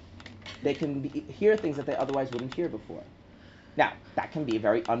way, they can hear things that they otherwise wouldn't hear before. Now, that can be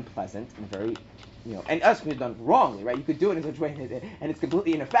very unpleasant and very, and us can be done wrongly, right? You could do it in such a way and it's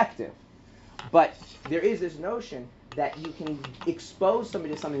completely ineffective. But there is this notion that you can expose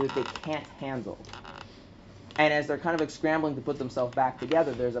somebody to something that they can't handle. And as they're kind of scrambling to put themselves back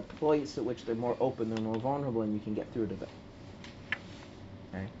together, there's a place at which they're more open, they're more vulnerable, and you can get through to them.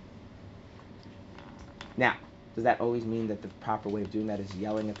 Okay? Now, does that always mean that the proper way of doing that is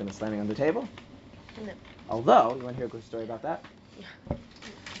yelling at them and slamming on the table? No. Although, you want to hear a good story about that? Yeah.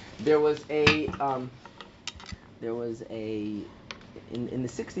 There was in the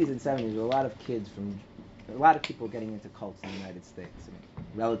 60s and 70s, there were a lot of people getting into cults in the United States,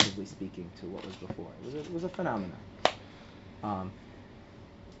 relatively speaking to what was before. It was a phenomenon.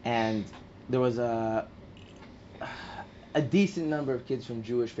 And there was a decent number of kids from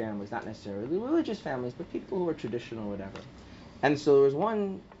Jewish families, not necessarily religious families, but people who were traditional or whatever. And so there was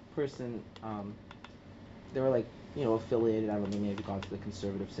one person, they were affiliated, I don't know, maybe gone to the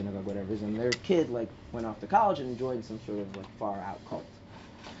conservative synagogue, whatever, and their kid went off to college and joined some sort of far out cult.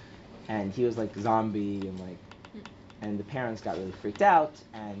 And he was zombie and the parents got really freaked out,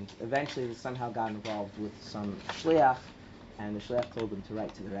 and eventually they somehow got involved with some shliach, and the shliach told them to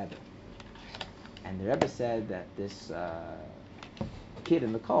write to the Rebbe. And the Rebbe said that this kid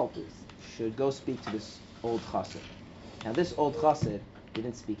in the cult should go speak to this old chassid. Now this old chassid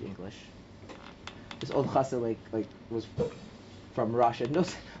didn't speak English. This old chassid was from Russia.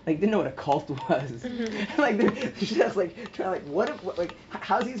 Didn't know what a cult was. They're just trying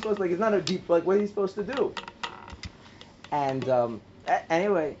how's he supposed it's not a deep what is he supposed to do? And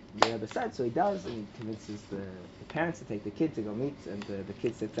anyway, the Rebbe said, so he does, and he convinces the parents to take the kid to go meet, and the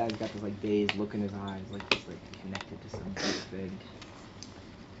kid sits down, he's got this dazed look in his eyes, he's connected to some kind of thing.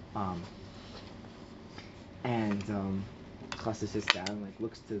 Chassid sits down,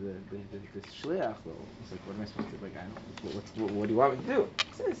 looks to the shliach. He's like, what am I supposed to do? What do you want me to do?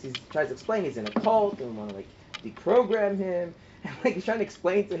 He tries to explain he's in a cult, and we want to deprogram him. And he's trying to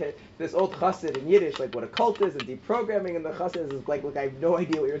explain to him, this old chassid in Yiddish, what a cult is and deprogramming, and the chassid is look, I have no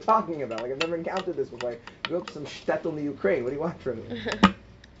idea what you're talking about. I've never encountered this before. I grew up in some shtetl in the Ukraine. What do you want from me?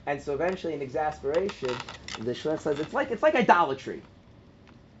 And so eventually, in exasperation, the shliach says, it's like idolatry.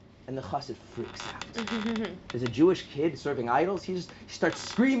 And the chassid freaks out. There's a Jewish kid serving idols. He starts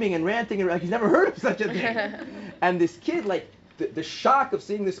screaming and ranting, and he's never heard of such a thing. And this kid, the shock of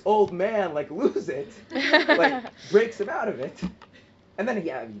seeing this old man lose it, breaks him out of it. And then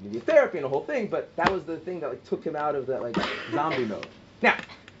he needed therapy and the whole thing, but that was the thing that took him out of that zombie mode. Now,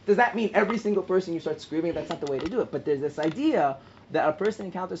 does that mean every single person you start screaming? That's not the way to do it. But there's this idea that a person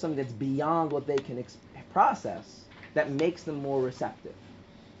encounters something that's beyond what they can process that makes them more receptive.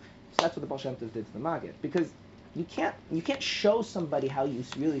 So that's what the Baal Shem Tov did to the Maggid, because you can't show somebody how you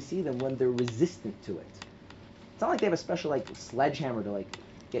really see them when they're resistant to it. It's not like they have a special sledgehammer to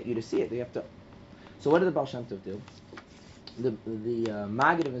get you to see it. They have to. So what did the Baal Shem Tov do? The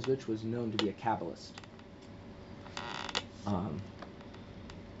Maggid of Mezritch was known to be a Kabbalist.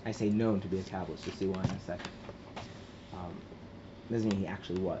 I say known to be a Kabbalist. You'll see why in a second. Doesn't mean he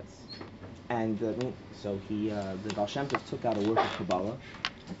actually was. And so the Baal Shem Tov took out a work of Kabbalah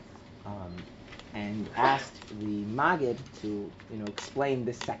and asked the Maggid to, explain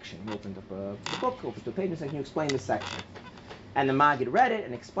this section. He opened up a book, opened up a page, and said, "Can you explain this section?" And the Maggid read it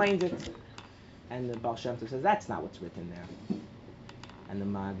and explained it, and the Baal Shem Tov says, "That's not what's written there." And the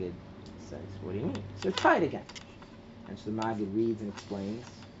Maggid says, "What do you mean?" So try it again. And so the Maggid reads and explains,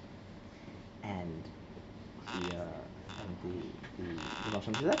 and the Baal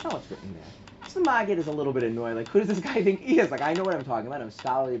Shem says, "That's not what's written there." So the Maggid is a little bit annoyed, like, who does this guy think he is? Like, I know what I'm talking about. I'm a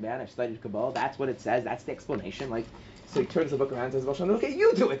scholarly man. I've studied Kabbalah. That's what it says. That's the explanation. Like, so he turns the book around and says, "Baal Shem Tov, okay,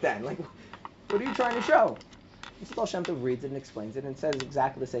 you do it then. Like, what are you trying to show?" And so Baal Shem Tov reads it and explains it and says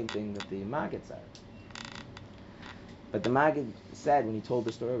exactly the same thing that the Maggid said. But the Maggid said, when he told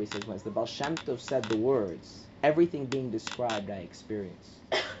the story, he says, when the Baal Shem Tov said the words, everything being described I experienced.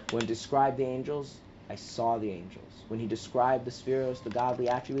 When described the angels, I saw the angels. When he described the spheres, the godly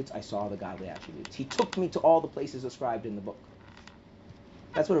attributes, I saw the godly attributes. He took me to all the places described in the book.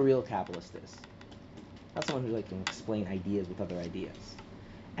 That's what a real Kabbalist is. Not someone who can explain ideas with other ideas.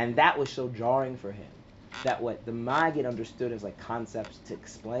 And that was so jarring for him, that what the Maggid understood as concepts to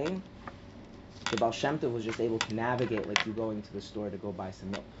explain, the Baal Shem Tov was just able to navigate like you going to the store to go buy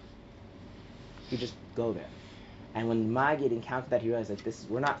some milk. You just go there. And when the Maggid encountered that, he realized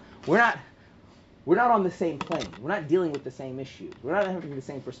we're not on the same plane. We're not dealing with the same issues. We're not having the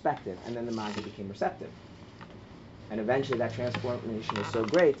same perspective. And then the Maggid became receptive. And eventually that transformation was so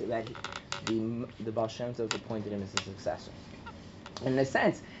great that the Baal Shem Tov appointed him as his successor. And in a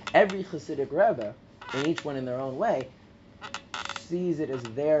sense, every Hasidic Rebbe, and each one in their own way, sees it as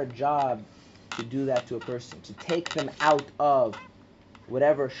their job to do that to a person, to take them out of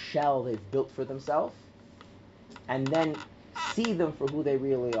whatever shell they've built for themselves, and then see them for who they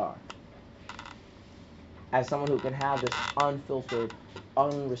really are. As someone who can have this unfiltered,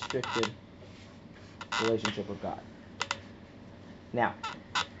 unrestricted relationship with God. Now,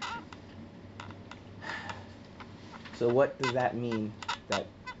 so what does that mean that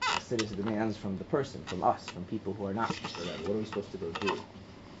Chassidus demands from the person, from us, from people who are not Chassidus? What are we supposed to go do?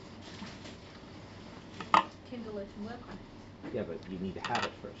 Kindle it and work on it. Yeah, but you need to have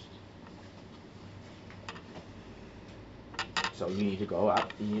it first. So you need to go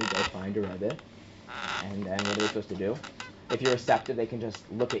out, you need to go find a Rebbe, and then what are they supposed to do? If you're receptive, they can just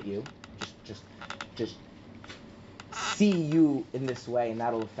look at you, just see you in this way, and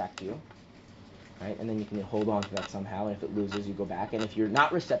that'll affect you, right? And then you can hold on to that somehow, and if it loses, you go back. And if you're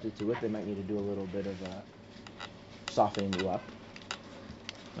not receptive to it, they might need to do a little bit of softening you up.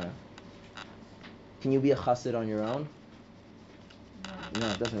 Right? Can you be a chassid on your own? No,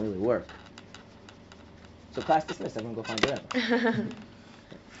 it doesn't really work. So class dismissed. Everyone go find a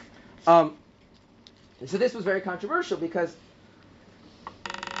Rebbe. So this was very controversial because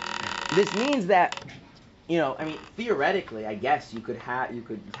this means that, theoretically, I guess you could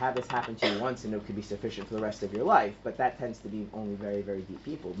have this happen to you once and it could be sufficient for the rest of your life. But that tends to be only very, very deep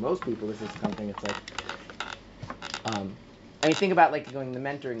people. Most people, this is something it's think about going the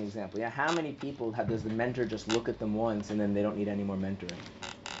mentoring example. Yeah, how many people does the mentor just look at them once and then they don't need any more mentoring?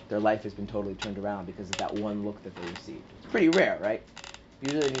 Their life has been totally turned around because of that one look that they received. It's pretty rare, right?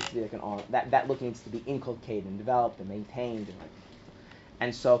 Usually it needs to be that look needs to be inculcated and developed and maintained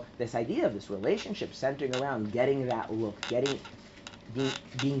and so this idea of this relationship centering around getting that look,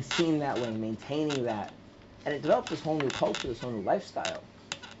 being seen that way, maintaining that, and it develops this whole new culture, this whole new lifestyle.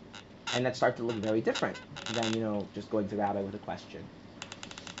 And that starts to look very different than, just going to the rabbi with a question.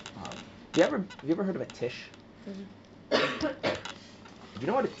 Have you ever heard of a tish? Mm-hmm. Do you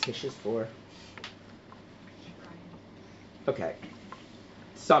know what a tish is for? Okay.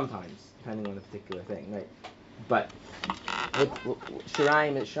 Sometimes, depending on the particular thing, right? But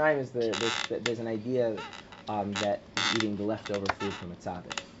shirayim is there's an idea that eating the leftover food from a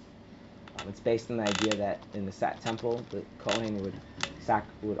tzaddik. It's based on the idea that in the temple, the kohen would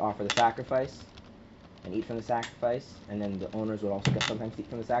offer the sacrifice and eat from the sacrifice, and then the owners would also sometimes eat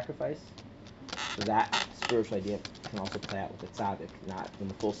from the sacrifice. So that spiritual idea can also play out with the tzaddik, not in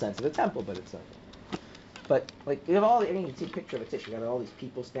the full sense of the temple, but it's But you have you see a picture of a tish. You got all these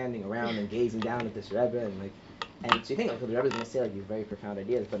people standing around and gazing down at this Rebbe, and so you think the Rebbe's going to say these very profound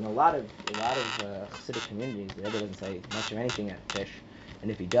ideas. But in a lot of Hasidic communities, the Rebbe doesn't say much of anything at a tish, and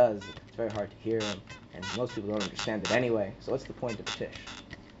if he does, it's very hard to hear him, and most people don't understand it anyway. So what's the point of a tish?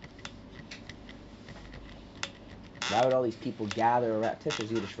 Why would all these people gather around? Tish is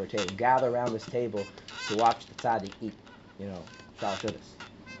Yiddish for a table. Gather around this table to watch the tzaddik eat, shalosh Shabbos.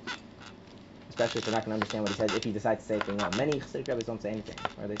 especially if they're not going to understand what he says, if he decides to say anything wrong. Many Chassidic rabbis don't say anything,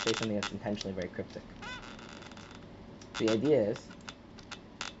 or they say something that's intentionally very cryptic. The idea is,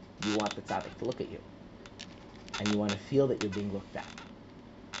 you want the tzaddik to look at you, and you want to feel that you're being looked at.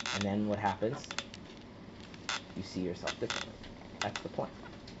 And then what happens? You see yourself differently. That's the point.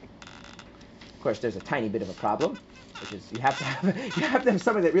 Of course, there's a tiny bit of a problem, which is you have to have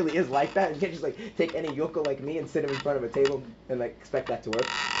somebody that really is like that. You can't just like take any yokel like me and sit him in front of a table and like expect that to work.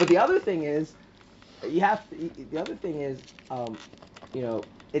 But the other thing is, it's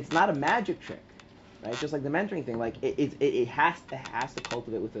not a magic trick, right? Just like the mentoring thing, like it has to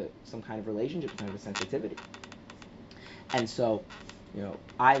cultivate with some kind of relationship, some kind of a sensitivity. And so,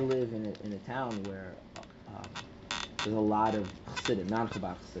 I live in a town where there's a lot of Chassidim,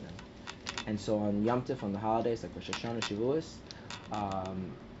 non-Chabad Chassidim. And so on Yom Tif, on the holidays, like Rosh Hashanah, Shavuos,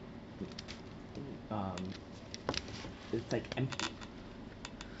 it's like empty.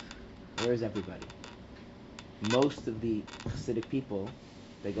 Where is everybody? Most of the Hasidic people,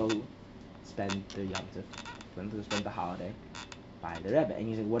 they go spend their Yom Tif, spend the holiday by the Rebbe. And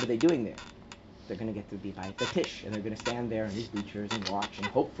you say, what are they doing there? They're going to get to be by the Tish, and they're going to stand there in these bleachers and watch, and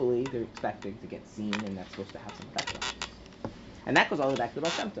hopefully they're expecting to get seen, and that's supposed to have some effect on them. And that goes all the way back to the Baal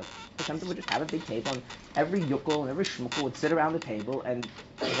Shem Tov. The Shem Tov would just have a big table, and every yukel and every shmukel would sit around the table, and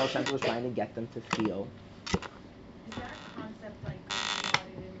the Baal Shem Tov was trying to get them to feel. Is that a concept like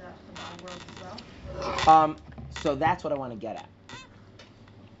embodied in the Chabad world as well? So that's what I want to get at.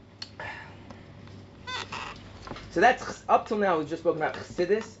 So that's, up till now, we've just spoken about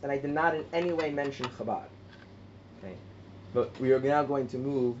Chassidus, and I did not in any way mention Chabad. Okay? But we are now going to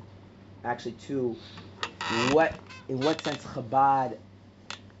move, actually, to in what sense Chabad,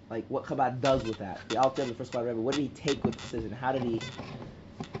 like what Chabad does with that. The Alter, the first Chabad Rebbe, what did he take with Chassidus, and how did he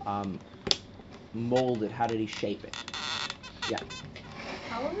mold it? How did he shape it? Yeah.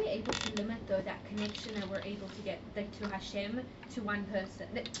 How are we able to limit, though, that connection that we're able to get to Hashem, to one person?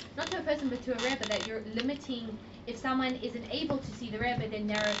 Not to a person, but to a Rebbe, that you're limiting, if someone isn't able to see the Rebbe, then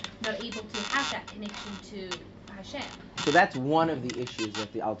they're not able to have that connection to Hashem. So that's one of the issues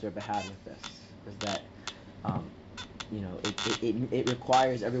that the Alter Rebbe had with this, is that, it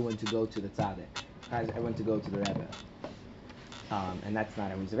requires everyone to go to the tzaddik, requires everyone to go to the Rebbe. And that's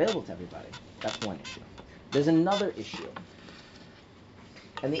not always available to everybody. That's one issue. There's another issue.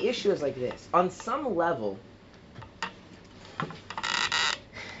 And the issue is like this. On some level,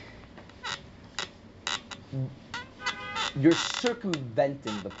 you're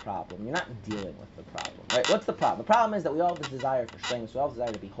circumventing the problem. You're not dealing with the problem, right? What's the problem? The problem is that we all have this desire for strength. We all have this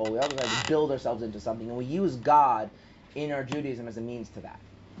desire to be whole. We all have this desire to build ourselves into something. And we use God in our Judaism as a means to that.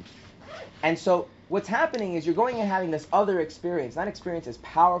 And so what's happening is you're going and having this other experience. That experience is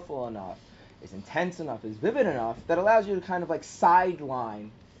powerful enough, is intense enough, is vivid enough, that allows you to kind of like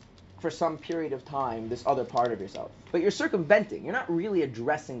sideline for some period of time this other part of yourself. But you're circumventing. You're not really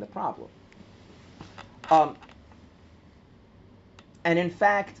addressing the problem. And in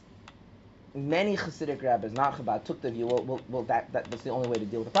fact, many Hasidic rabbis, not Chabad, took the view, that's the only way to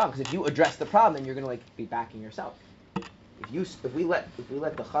deal with the problem. Because if you address the problem, then you're going to like be backing yourself. If we let the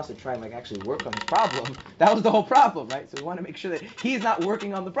Chassid try and like actually work on the problem, that was the whole problem, right? So we want to make sure that he's not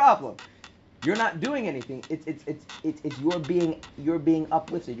working on the problem. You're not doing anything. It's you're being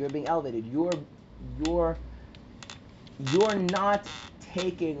uplifted. You're being elevated. You're not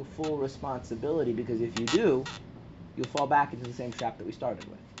taking full responsibility, because if you do, you'll fall back into the same trap that we started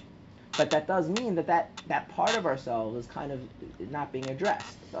with. But that does mean that part of ourselves is kind of not being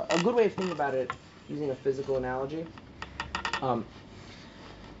addressed. A good way of thinking about it, using a physical analogy,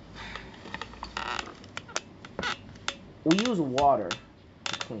 we use water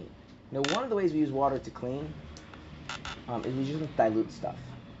to clean. Now, one of the ways we use water to clean is we just dilute stuff.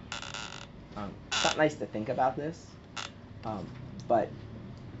 It's not nice to think about this, but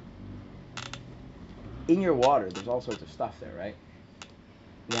in your water, there's all sorts of stuff there, right?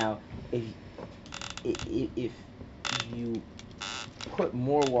 Now, if you put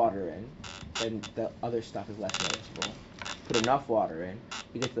more water in, then the other stuff is less noticeable. Put enough water in,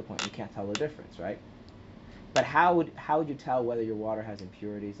 you get to the point you can't tell the difference, right? But how would you tell whether your water has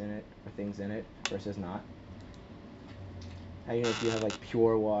impurities in it or things in it versus not? How do you know if you have like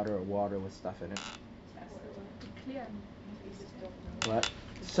pure water or water with stuff in it? Clear. What?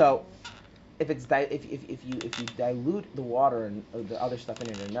 So if you dilute the water and the other stuff in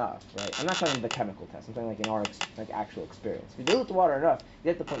it enough, right? I'm not talking the chemical test. I'm talking like in our actual experience. If you dilute the water enough,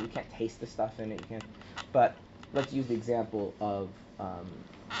 you get to the point you can't taste the stuff in it. You can't. But let's use the example of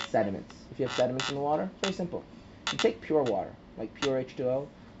sediments. If you have sediments in the water, it's very simple. You take pure water, like pure H2O.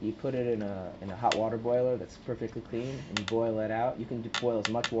 You put it in a hot water boiler that's perfectly clean, and you boil it out. You can boil as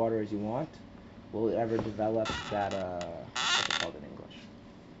much water as you want. will ever develop that, what's it called in English?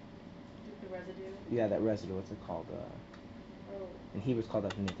 The residue. Yeah, that residue, what's it called? In Hebrew it's called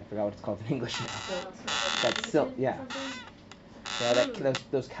avenit. I forgot what it's called in English now. That silt, yeah. Yeah,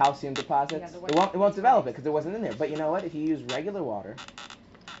 those calcium deposits. It won't develop it because it wasn't in there. But you know what? If you use regular water,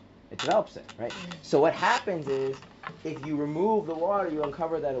 it develops it, right? So what happens is, if you remove the water, you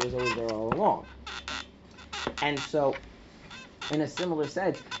uncover that it was always there all along. And so, in a similar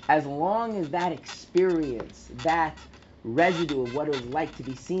sense, as long as that experience, that residue of what it was like to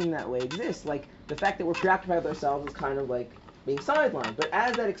be seen that way exists, like the fact that we're preoccupied with ourselves is kind of like being sidelined. But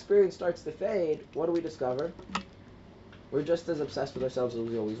as that experience starts to fade, what do we discover? We're just as obsessed with ourselves as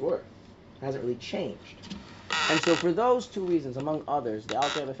we always were. It hasn't really changed. And so for those two reasons, among others, the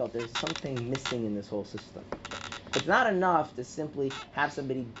Alter Rebbe felt there's something missing in this whole system. It's not enough to simply have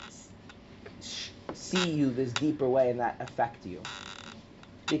somebody see you this deeper way and that affect you.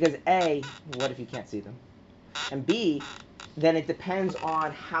 Because A, what if you can't see them? And B, then it depends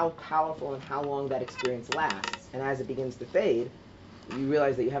on how powerful and how long that experience lasts. And as it begins to fade, you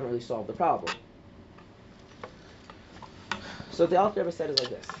realize that you haven't really solved the problem. So what the Alter Rebbe said is like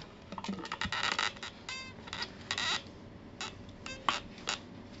this.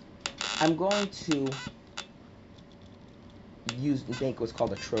 I'm going to make what's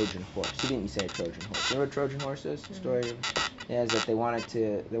called a Trojan horse. He didn't say a Trojan horse. You know what a Trojan horse is? The story is that they wanted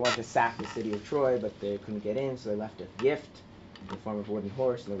to sack the city of Troy, but they couldn't get in, so they left a gift in the form of a wooden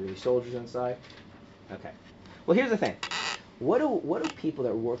horse, and there were really soldiers inside. Okay. Well, here's the thing. What do people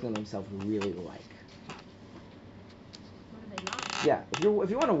that are working on themselves really like? What do they like? Yeah. If you want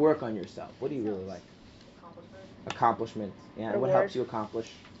to work on yourself, what do you really like? Accomplishment. Yeah. Reward. What helps you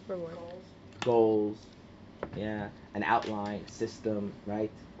accomplish? Reward. Goals. Yeah. An outline, a system, right?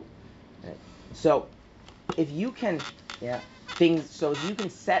 So, if you can, if you can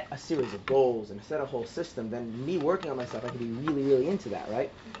set a series of goals and set a whole system, then me working on myself, I can be really, really into that, right?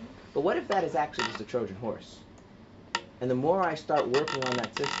 Mm-hmm. But what if that is actually just a Trojan horse? And the more I start working on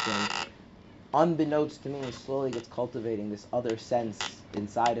that system, unbeknownst to me, it slowly gets cultivating this other sense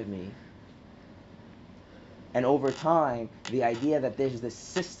inside of me. And over time, the idea that there's this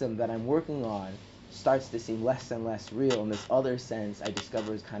system that I'm working on starts to seem less and less real, and this other sense I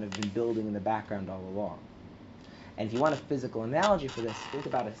discover has kind of been building in the background all along. And if you want a physical analogy for this, think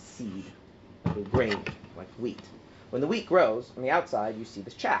about a seed, a grain, like wheat. When the wheat grows, on the outside you see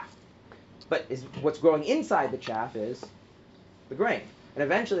this chaff. But what's growing inside the chaff is the grain. And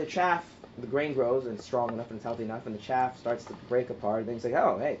eventually the grain grows and it's strong enough and it's healthy enough, and the chaff starts to break apart, and then you say,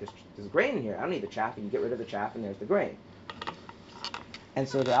 oh, hey, there's grain in here. I don't need the chaff, and you get rid of the chaff, and there's the grain. And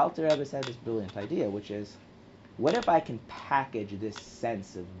so the Alter Rebbe said this brilliant idea, which is, what if I can package this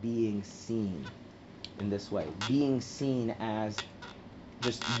sense of being seen in this way? Being seen as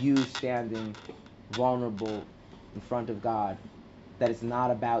just you standing vulnerable in front of God, that it's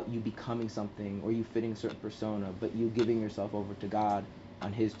not about you becoming something or you fitting a certain persona, but you giving yourself over to God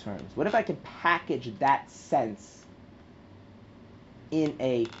on His terms. What if I can package that sense in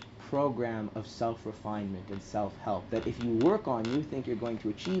a program of self-refinement and self-help, that if you work on, you think you're going to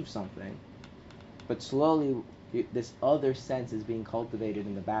achieve something, but slowly this other sense is being cultivated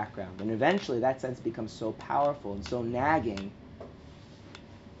in the background, and eventually that sense becomes so powerful and so nagging,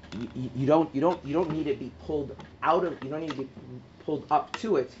 you don't need to be pulled out of, you don't need to be pulled up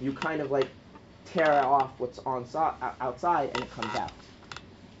to it. You kind of like tear off what's outside and it comes out.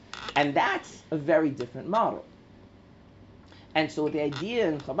 And that's a very different model. And so the idea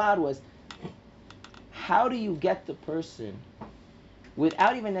in Chabad was, how do you get the person,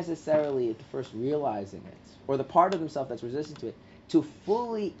 without even necessarily at first realizing it, or the part of himself that's resistant to it, to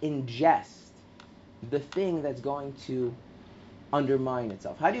fully ingest the thing that's going to undermine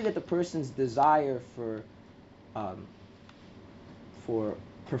itself? How do you get the person's desire for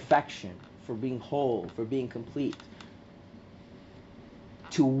perfection, for being whole, for being complete,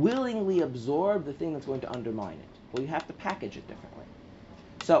 to willingly absorb the thing that's going to undermine it? Well, you have to package it differently.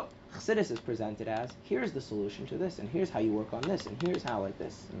 So Chassidus is presented as, here's the solution to this, and here's how you work on this, and here's how like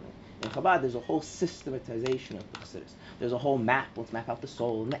this. And in Chabad, there's a whole systematization of Chassidus. There's a whole map. Let's map out the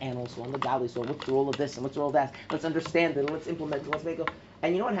soul, and the animal soul, and the godly soul. What's the role of this, and what's the role of that? Let's understand it, and let's implement it, let's make it.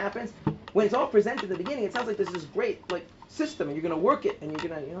 And you know what happens? When it's all presented at the beginning, it sounds like this is great like system, and you're going to work it, and you're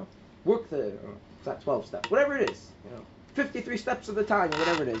going to work the 12 steps, whatever it is, 53 steps at a time, or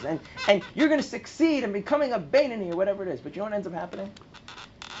whatever it is, and you're going to succeed in becoming a Beinoni, or whatever it is. But you know what ends up happening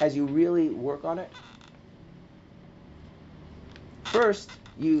as you really work on it? First,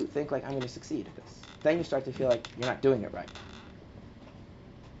 you think like, I'm going to succeed at this. Then you start to feel like you're not doing it right,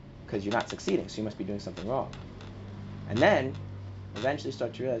 because you're not succeeding, so you must be doing something wrong. And then eventually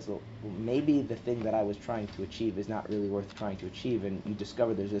start to realize, well, well, maybe the thing that I was trying to achieve is not really worth trying to achieve, and you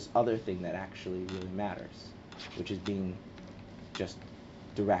discover there's this other thing that actually really matters, which is being just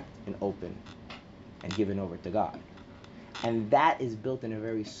direct and open and given over to God. And that is built in a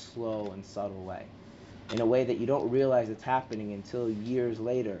very slow and subtle way, in a way that you don't realize it's happening until years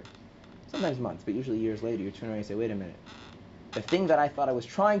later, sometimes months, but usually years later, you turn around and say, wait a minute, the thing that I thought I was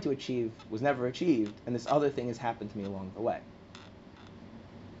trying to achieve was never achieved, and this other thing has happened to me along the way.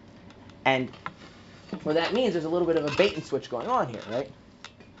 And what that means, there's a little bit of a bait and switch going on here, right?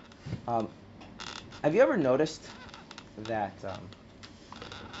 Have you ever noticed that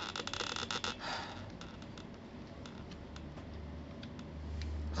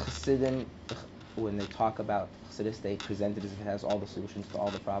Chassidim, when they talk about Chassidus, they present it as if it has all the solutions to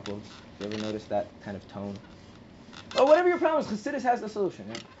all the problems? You ever notice that kind of tone? Oh, whatever your problem is, Chassidus has the solution,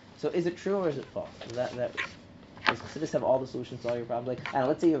 right? So is it true or is it false? Does Chassidus have all the solutions to all your problems? Like, I don't know,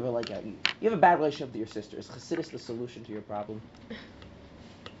 let's say you have you have a bad relationship with your sister. Is Chassidus the solution to your problem?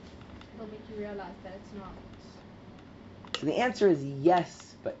 It'll make you realize that it's not. So the answer is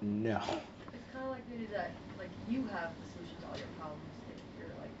yes, but no. It's kind of like maybe that, like, you have the solution to all your problems if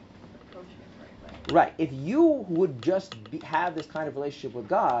you're, like, approaching it the right way. Right. If you would just have this kind of relationship with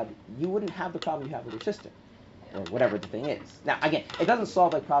God, you wouldn't have the problem you have with your sister, or whatever the thing is. Now, again, it doesn't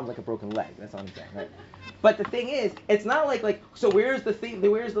solve like problems like a broken leg. That's all I'm saying, right? But the thing is, it's not like so. Where's the thing?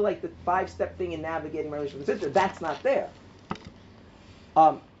 Where's the 5-step thing in navigating my relationship with the sister? That's not there.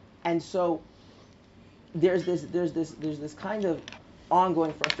 And so there's this kind of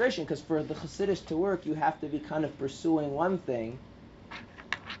ongoing frustration, because for the Chassidus to work, you have to be kind of pursuing one thing,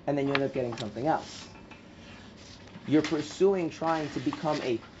 and then you end up getting something else. You're pursuing trying to become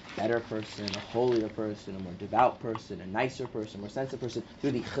a better person, a holier person, a more devout person, a nicer person, a more sensitive person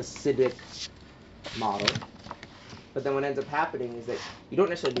through the Chassidic model. But then what ends up happening is that you don't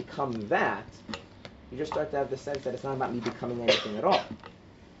necessarily become that. You just start to have the sense that it's not about me becoming anything at all.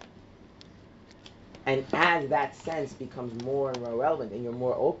 And as that sense becomes more and more relevant, and you're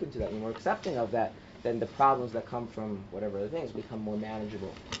more open to that, you're more accepting of that, then the problems that come from whatever other things become more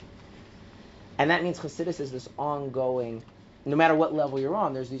manageable. And that means Chassidus is this ongoing, no matter what level you're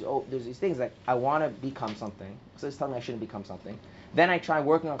on, there's these things like, I want to become something. Chassidus telling me I shouldn't become something. Then I try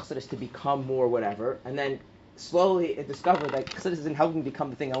working on Chassidus to become more whatever, and then slowly I discover that Chassidus isn't helping me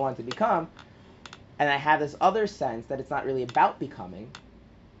become the thing I want to become, and I have this other sense that it's not really about becoming,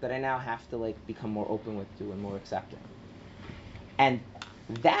 that I now have to become more open with to and more accepting. And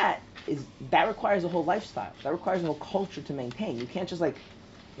that requires a whole lifestyle. That requires a whole culture to maintain. You can't just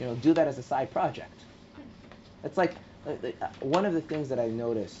do that as a side project. It's like one of the things that I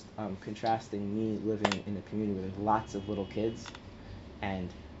noticed, contrasting me living in a community where there's lots of little kids, and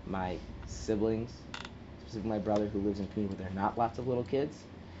my siblings, specifically my brother who lives in a community where there are not lots of little kids,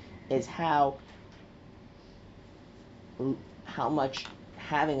 is how much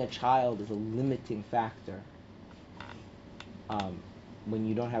having a child is a limiting factor when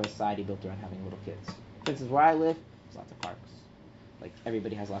you don't have a society built around having little kids. For instance, where I live, there's lots of parks. Like,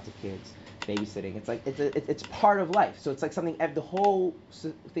 everybody has lots of kids, babysitting. It's like it's part of life. So it's like something, the whole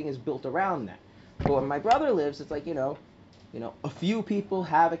thing is built around that. But where my brother lives, it's like, a few people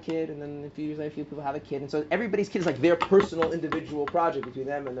have a kid, and then a few years later, a few people have a kid, and so everybody's kid is like their personal individual project between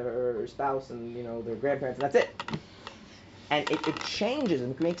them and their spouse and their grandparents, and that's it. And it changes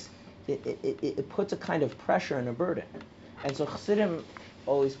and it puts a kind of pressure and a burden. And so Chassidim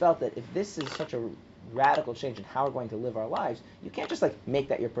always felt that if this is such a radical change in how we're going to live our lives, you can't just make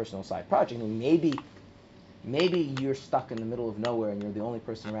that your personal side project. Maybe you're stuck in the middle of nowhere and you're the only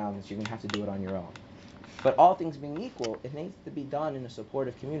person around, and so you're going to have to do it on your own. But all things being equal, it needs to be done in a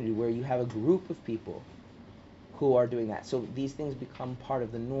supportive community where you have a group of people who are doing that. So these things become part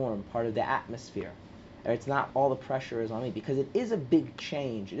of the norm, part of the atmosphere. And it's not all the pressure is on me, because it is a big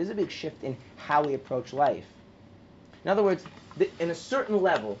change. It is a big shift in how we approach life. In other words, in a certain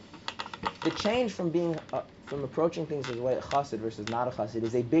level, the change from from approaching things as a chassid versus not a chassid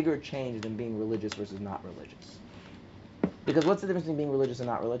is a bigger change than being religious versus not religious. Because what's the difference between being religious and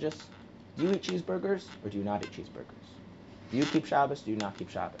not religious? Do you eat cheeseburgers or do you not eat cheeseburgers? Do you keep Shabbos? Do you not keep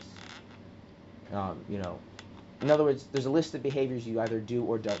Shabbos? In other words, there's a list of behaviors you either do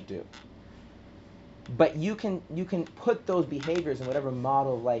or don't do. But you can put those behaviors in whatever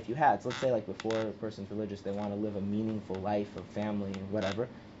model of life you had. So let's say before a person's religious, they want to live a meaningful life of family and whatever.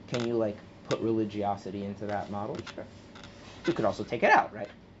 Can you put religiosity into that model? Sure. You could also take it out, right?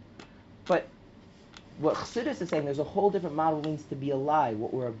 But what Chassidus is saying, there's a whole different model that means to be alive,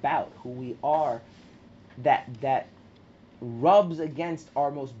 what we're about, who we are, that rubs against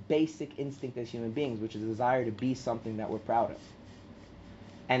our most basic instinct as human beings, which is a desire to be something that we're proud of.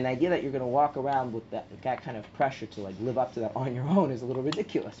 And the idea that you're going to walk around with that kind of pressure to like live up to that on your own is a little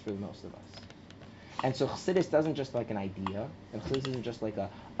ridiculous for most of us. And so Chassidus doesn't just like an idea, and Chassidus isn't just like a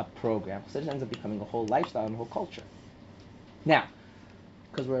program. Chassidus ends up becoming a whole lifestyle and a whole culture. Now,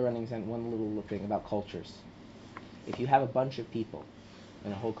 because we're running one little thing about cultures. If you have a bunch of people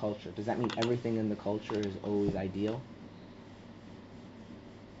in a whole culture, does that mean everything in the culture is always ideal?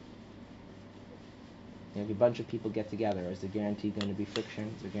 If a bunch of people get together, is there guaranteed going to be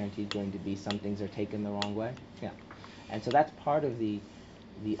friction? Is there guaranteed going to be some things are taken the wrong way? Yeah. And so that's part of the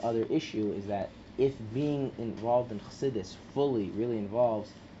other issue, is that if being involved in Chassidus fully really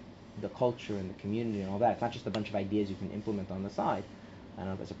involves the culture and the community and all that, it's not just a bunch of ideas you can implement on the side, I don't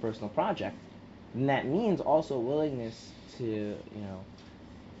know if it's a personal project, then that means also willingness to,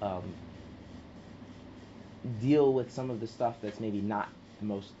 deal with some of the stuff that's maybe not the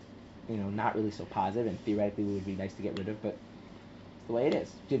most, not really so positive, and theoretically would be nice to get rid of, but it's the way it is.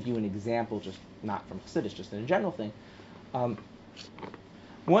 To give you an example, just not from Chassidus, just in a general thing,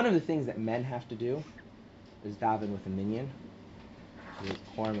 one of the things that men have to do is daven with a minyan, a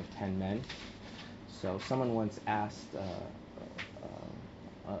quorum of 10 men. So someone once asked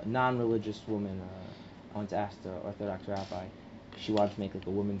a non-religious woman, once asked an Orthodox rabbi, she wanted to make like a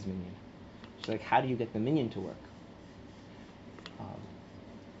woman's minyan. She's like, how do you get the minyan to work?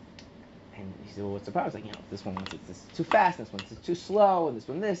 And he said, well, what's the problem? It's like, this one wants it too fast, and this one's too slow, and this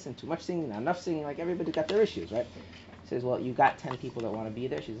one this, and too much singing, not enough singing, like everybody's got their issues, right? He says, well, you got 10 people that want to be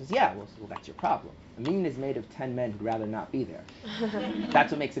there? She says, yeah, well, that's your problem. A minyan is made of 10 men who'd rather not be there.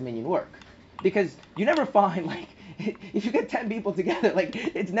 That's what makes a minyan work. Because you never find, like, if you get 10 people together, like,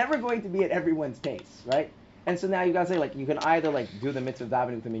 it's never going to be at everyone's pace, right? And so now you got to say, like, you can either, like, do the mitzvah of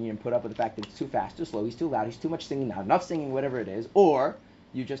davening with the minyan and put up with the fact that it's too fast, too slow, he's too loud, he's too much singing, not enough singing, whatever it is, or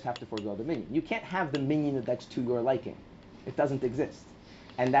you just have to forego the minyan. You can't have the minyan that's to your liking. It doesn't exist.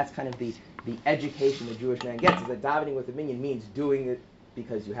 And that's kind of the education the Jewish man gets, is that davening with the minyan means doing it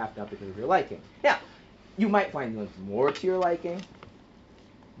because you have to, not because of your liking. Now, you might find ones more to your liking,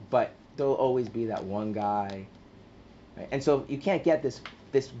 but there'll always be that one guy. Right? And so you can't get this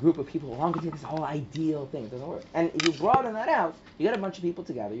group of people along with you, this whole ideal thing. It doesn't work. And if you broaden that out, you get a bunch of people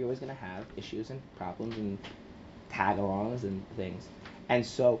together, you're always going to have issues and problems and tag-alongs and things. And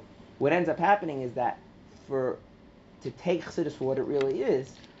so what ends up happening is that to take Chassidus for what it really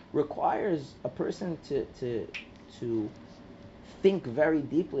is requires a person to think very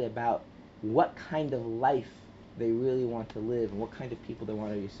deeply about what kind of life they really want to live and what kind of people they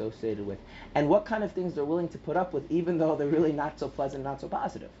want to be associated with and what kind of things they're willing to put up with even though they're really not so pleasant, not so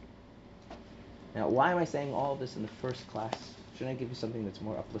positive. Now, why am I saying all of this in the first class? Shouldn't I give you something that's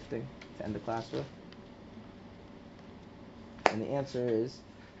more uplifting to end the class with? And the answer is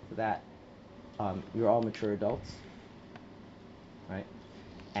that you're all mature adults, right?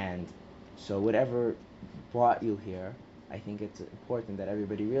 And so whatever brought you here, I think it's important that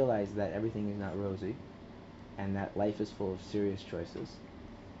everybody realize that everything is not rosy and that life is full of serious choices.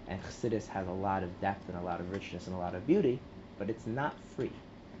 And Chassidus has a lot of depth and a lot of richness and a lot of beauty, but it's not free.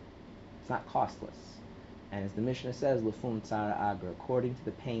 It's not costless. And as the Mishnah says, Lefum Tzara Agra, according to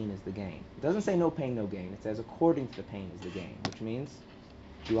the pain is the gain. It doesn't say no pain, no gain. It says according to the pain is the gain, which means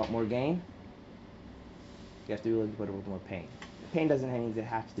if you want more gain, you have to be willing to put up with more pain. Pain doesn't mean it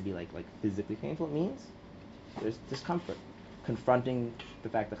has to be like physically painful. It means there's discomfort. Confronting the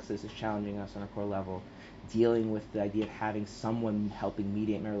fact that Chassidus is challenging us on a core level, dealing with the idea of having someone helping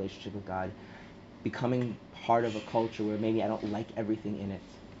mediate my relationship with God, becoming part of a culture where maybe I don't like everything in it.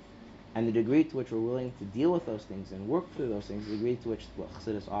 And the degree to which we're willing to deal with those things and work through those things, the degree to which what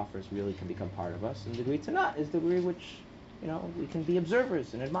Chassidus offers really can become part of us, and the degree to not is the degree which, we can be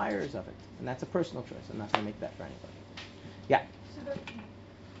observers and admirers of it. And that's a personal choice. I'm not going to make that for anybody. Yeah? So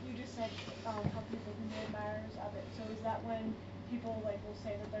you just said how people can be admirers of it. So is that when people will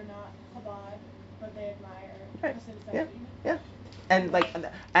say that they're not Chabad, but they admire Hasidus? Right. Yeah. And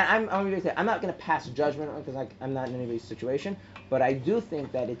I'm going to say, I'm not going to pass judgment on it because I'm not in anybody's situation, but I do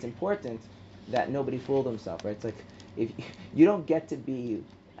think that it's important that nobody fool themselves, right? It's like if you don't get to be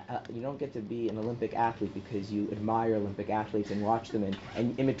an Olympic athlete because you admire Olympic athletes and watch them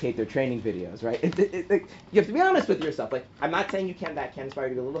and imitate their training videos, right? You have to be honest with yourself. I'm not saying that can inspire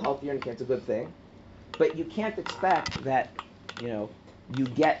you to be a little healthier and it's a good thing, but you can't expect that you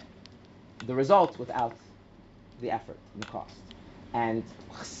get the results without the effort and the cost. And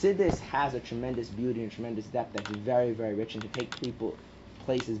Chassidus has a tremendous beauty and tremendous depth that's very, very rich, and to take people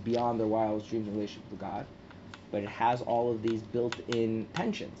places beyond their wildest dreams and relationship with God. But it has all of these built-in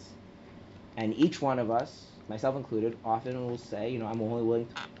tensions. And each one of us, myself included, often will say, I'm only willing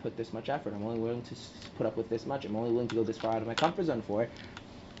to put this much effort. I'm only willing to put up with this much. I'm only willing to go this far out of my comfort zone for it.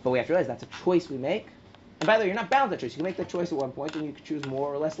 But we have to realize that's a choice we make. And by the way, you're not bound to that choice. You can make that choice at one point, and you can choose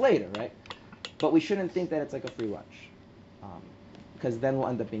more or less later, right? But we shouldn't think that it's like a free lunch, because then we'll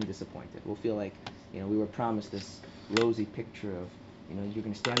end up being disappointed. We'll feel like, we were promised this rosy picture of, you're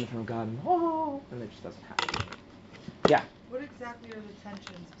going to stand in front of God and it just doesn't happen. Yeah. What exactly are the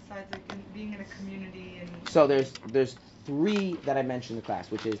tensions besides being in a community and? So there's 3 that I mentioned in the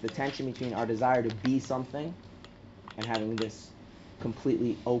class, which is the tension between our desire to be something and having this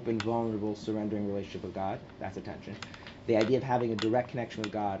completely open, vulnerable, surrendering relationship with God. That's a tension. The idea of having a direct connection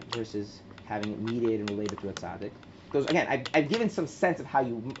with God versus having it mediated and related through a tzaddik. Those, again, I've given some sense of how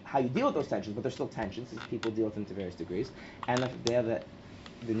you deal with those tensions, but there's still tensions, because people deal with them to various degrees. And they have the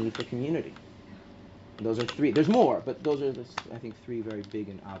need for community. Those are 3. There's more, but those are, I think, 3 very big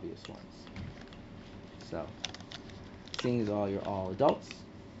and obvious ones. So, seeing as you're all adults,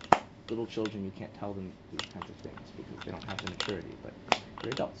 little children, you can't tell them these kinds of things because they don't have the maturity, but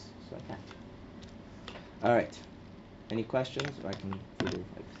they're adults, so I can. All right. Any questions? Or I can do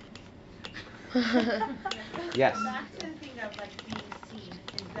Yes. Back to the thing of being seen.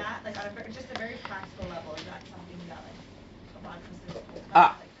 Is that on just a very practical level? Is that something that Chabad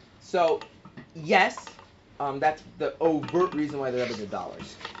Chassidus So yes, that's the overt reason why the Rebbe did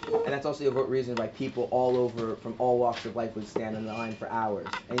dollars, and that's also the overt reason why people all over from all walks of life would stand in the line for hours.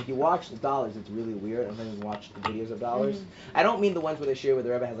 And if you watch the dollars, it's really weird. I've never watched the videos of dollars. Mm-hmm. I don't mean the ones where they share where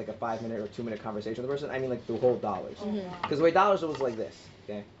the Rebbe has a 5-minute or 2-minute conversation with the person. I mean the whole dollars, because the way dollars was like this.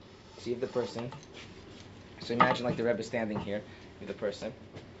 Okay. So you have the person. So imagine the Rebbe standing here with the person,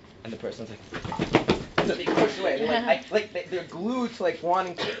 and the person's so they push away. They're they're glued to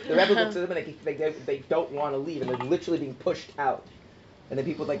wanting to. The Rebbe looks at them and they don't want to leave, and they're literally being pushed out. And then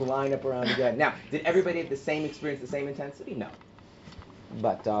people line up around again. Now, did everybody have the same experience, the same intensity? No.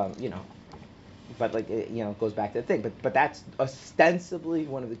 But it goes back to the thing. But that's ostensibly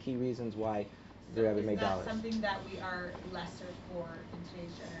one of the key reasons why the Rebbe made dollars. Is that something that we are lesser for in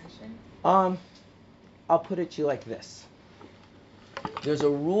today's generation? I'll put it to you like this. There's a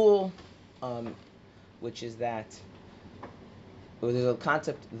rule, which is that there's a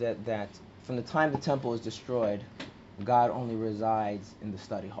concept that from the time the temple is destroyed, God only resides in the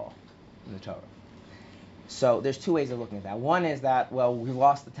study hall, in the Torah. So there's 2 ways of looking at that. One is that, well, we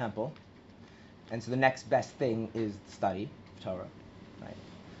lost the temple, and so the next best thing is study, Torah, right?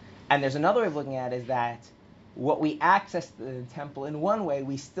 And there's another way of looking at it is that what we access the temple in one way,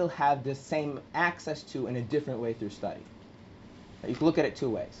 we still have the same access to in a different way through study. You can look at it 2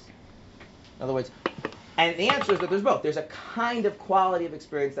 ways. In other words, and the answer is that there's both. There's a kind of quality of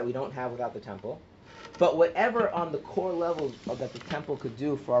experience that we don't have without the temple, but whatever on the core levels that the temple could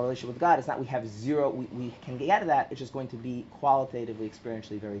do for our relationship with God, it's not we have zero, we can get out of that, it's just going to be qualitatively,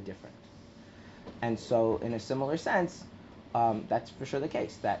 experientially very different. And so in a similar sense, that's for sure the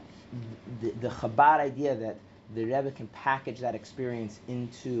case, that the Chabad idea that the Rebbe can package that experience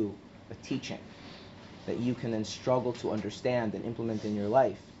into a teaching that you can then struggle to understand and implement in your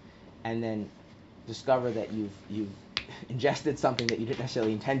life, and then discover that you've ingested something that you didn't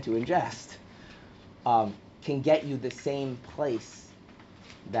necessarily intend to ingest, can get you the same place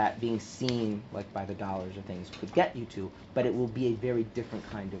that being seen by the dollars or things could get you to, but it will be a very different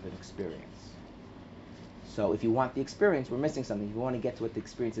kind of an experience. So if you want the experience, we're missing something. If you want to get to what the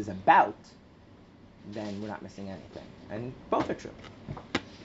experience is about, then we're not missing anything. And both are true.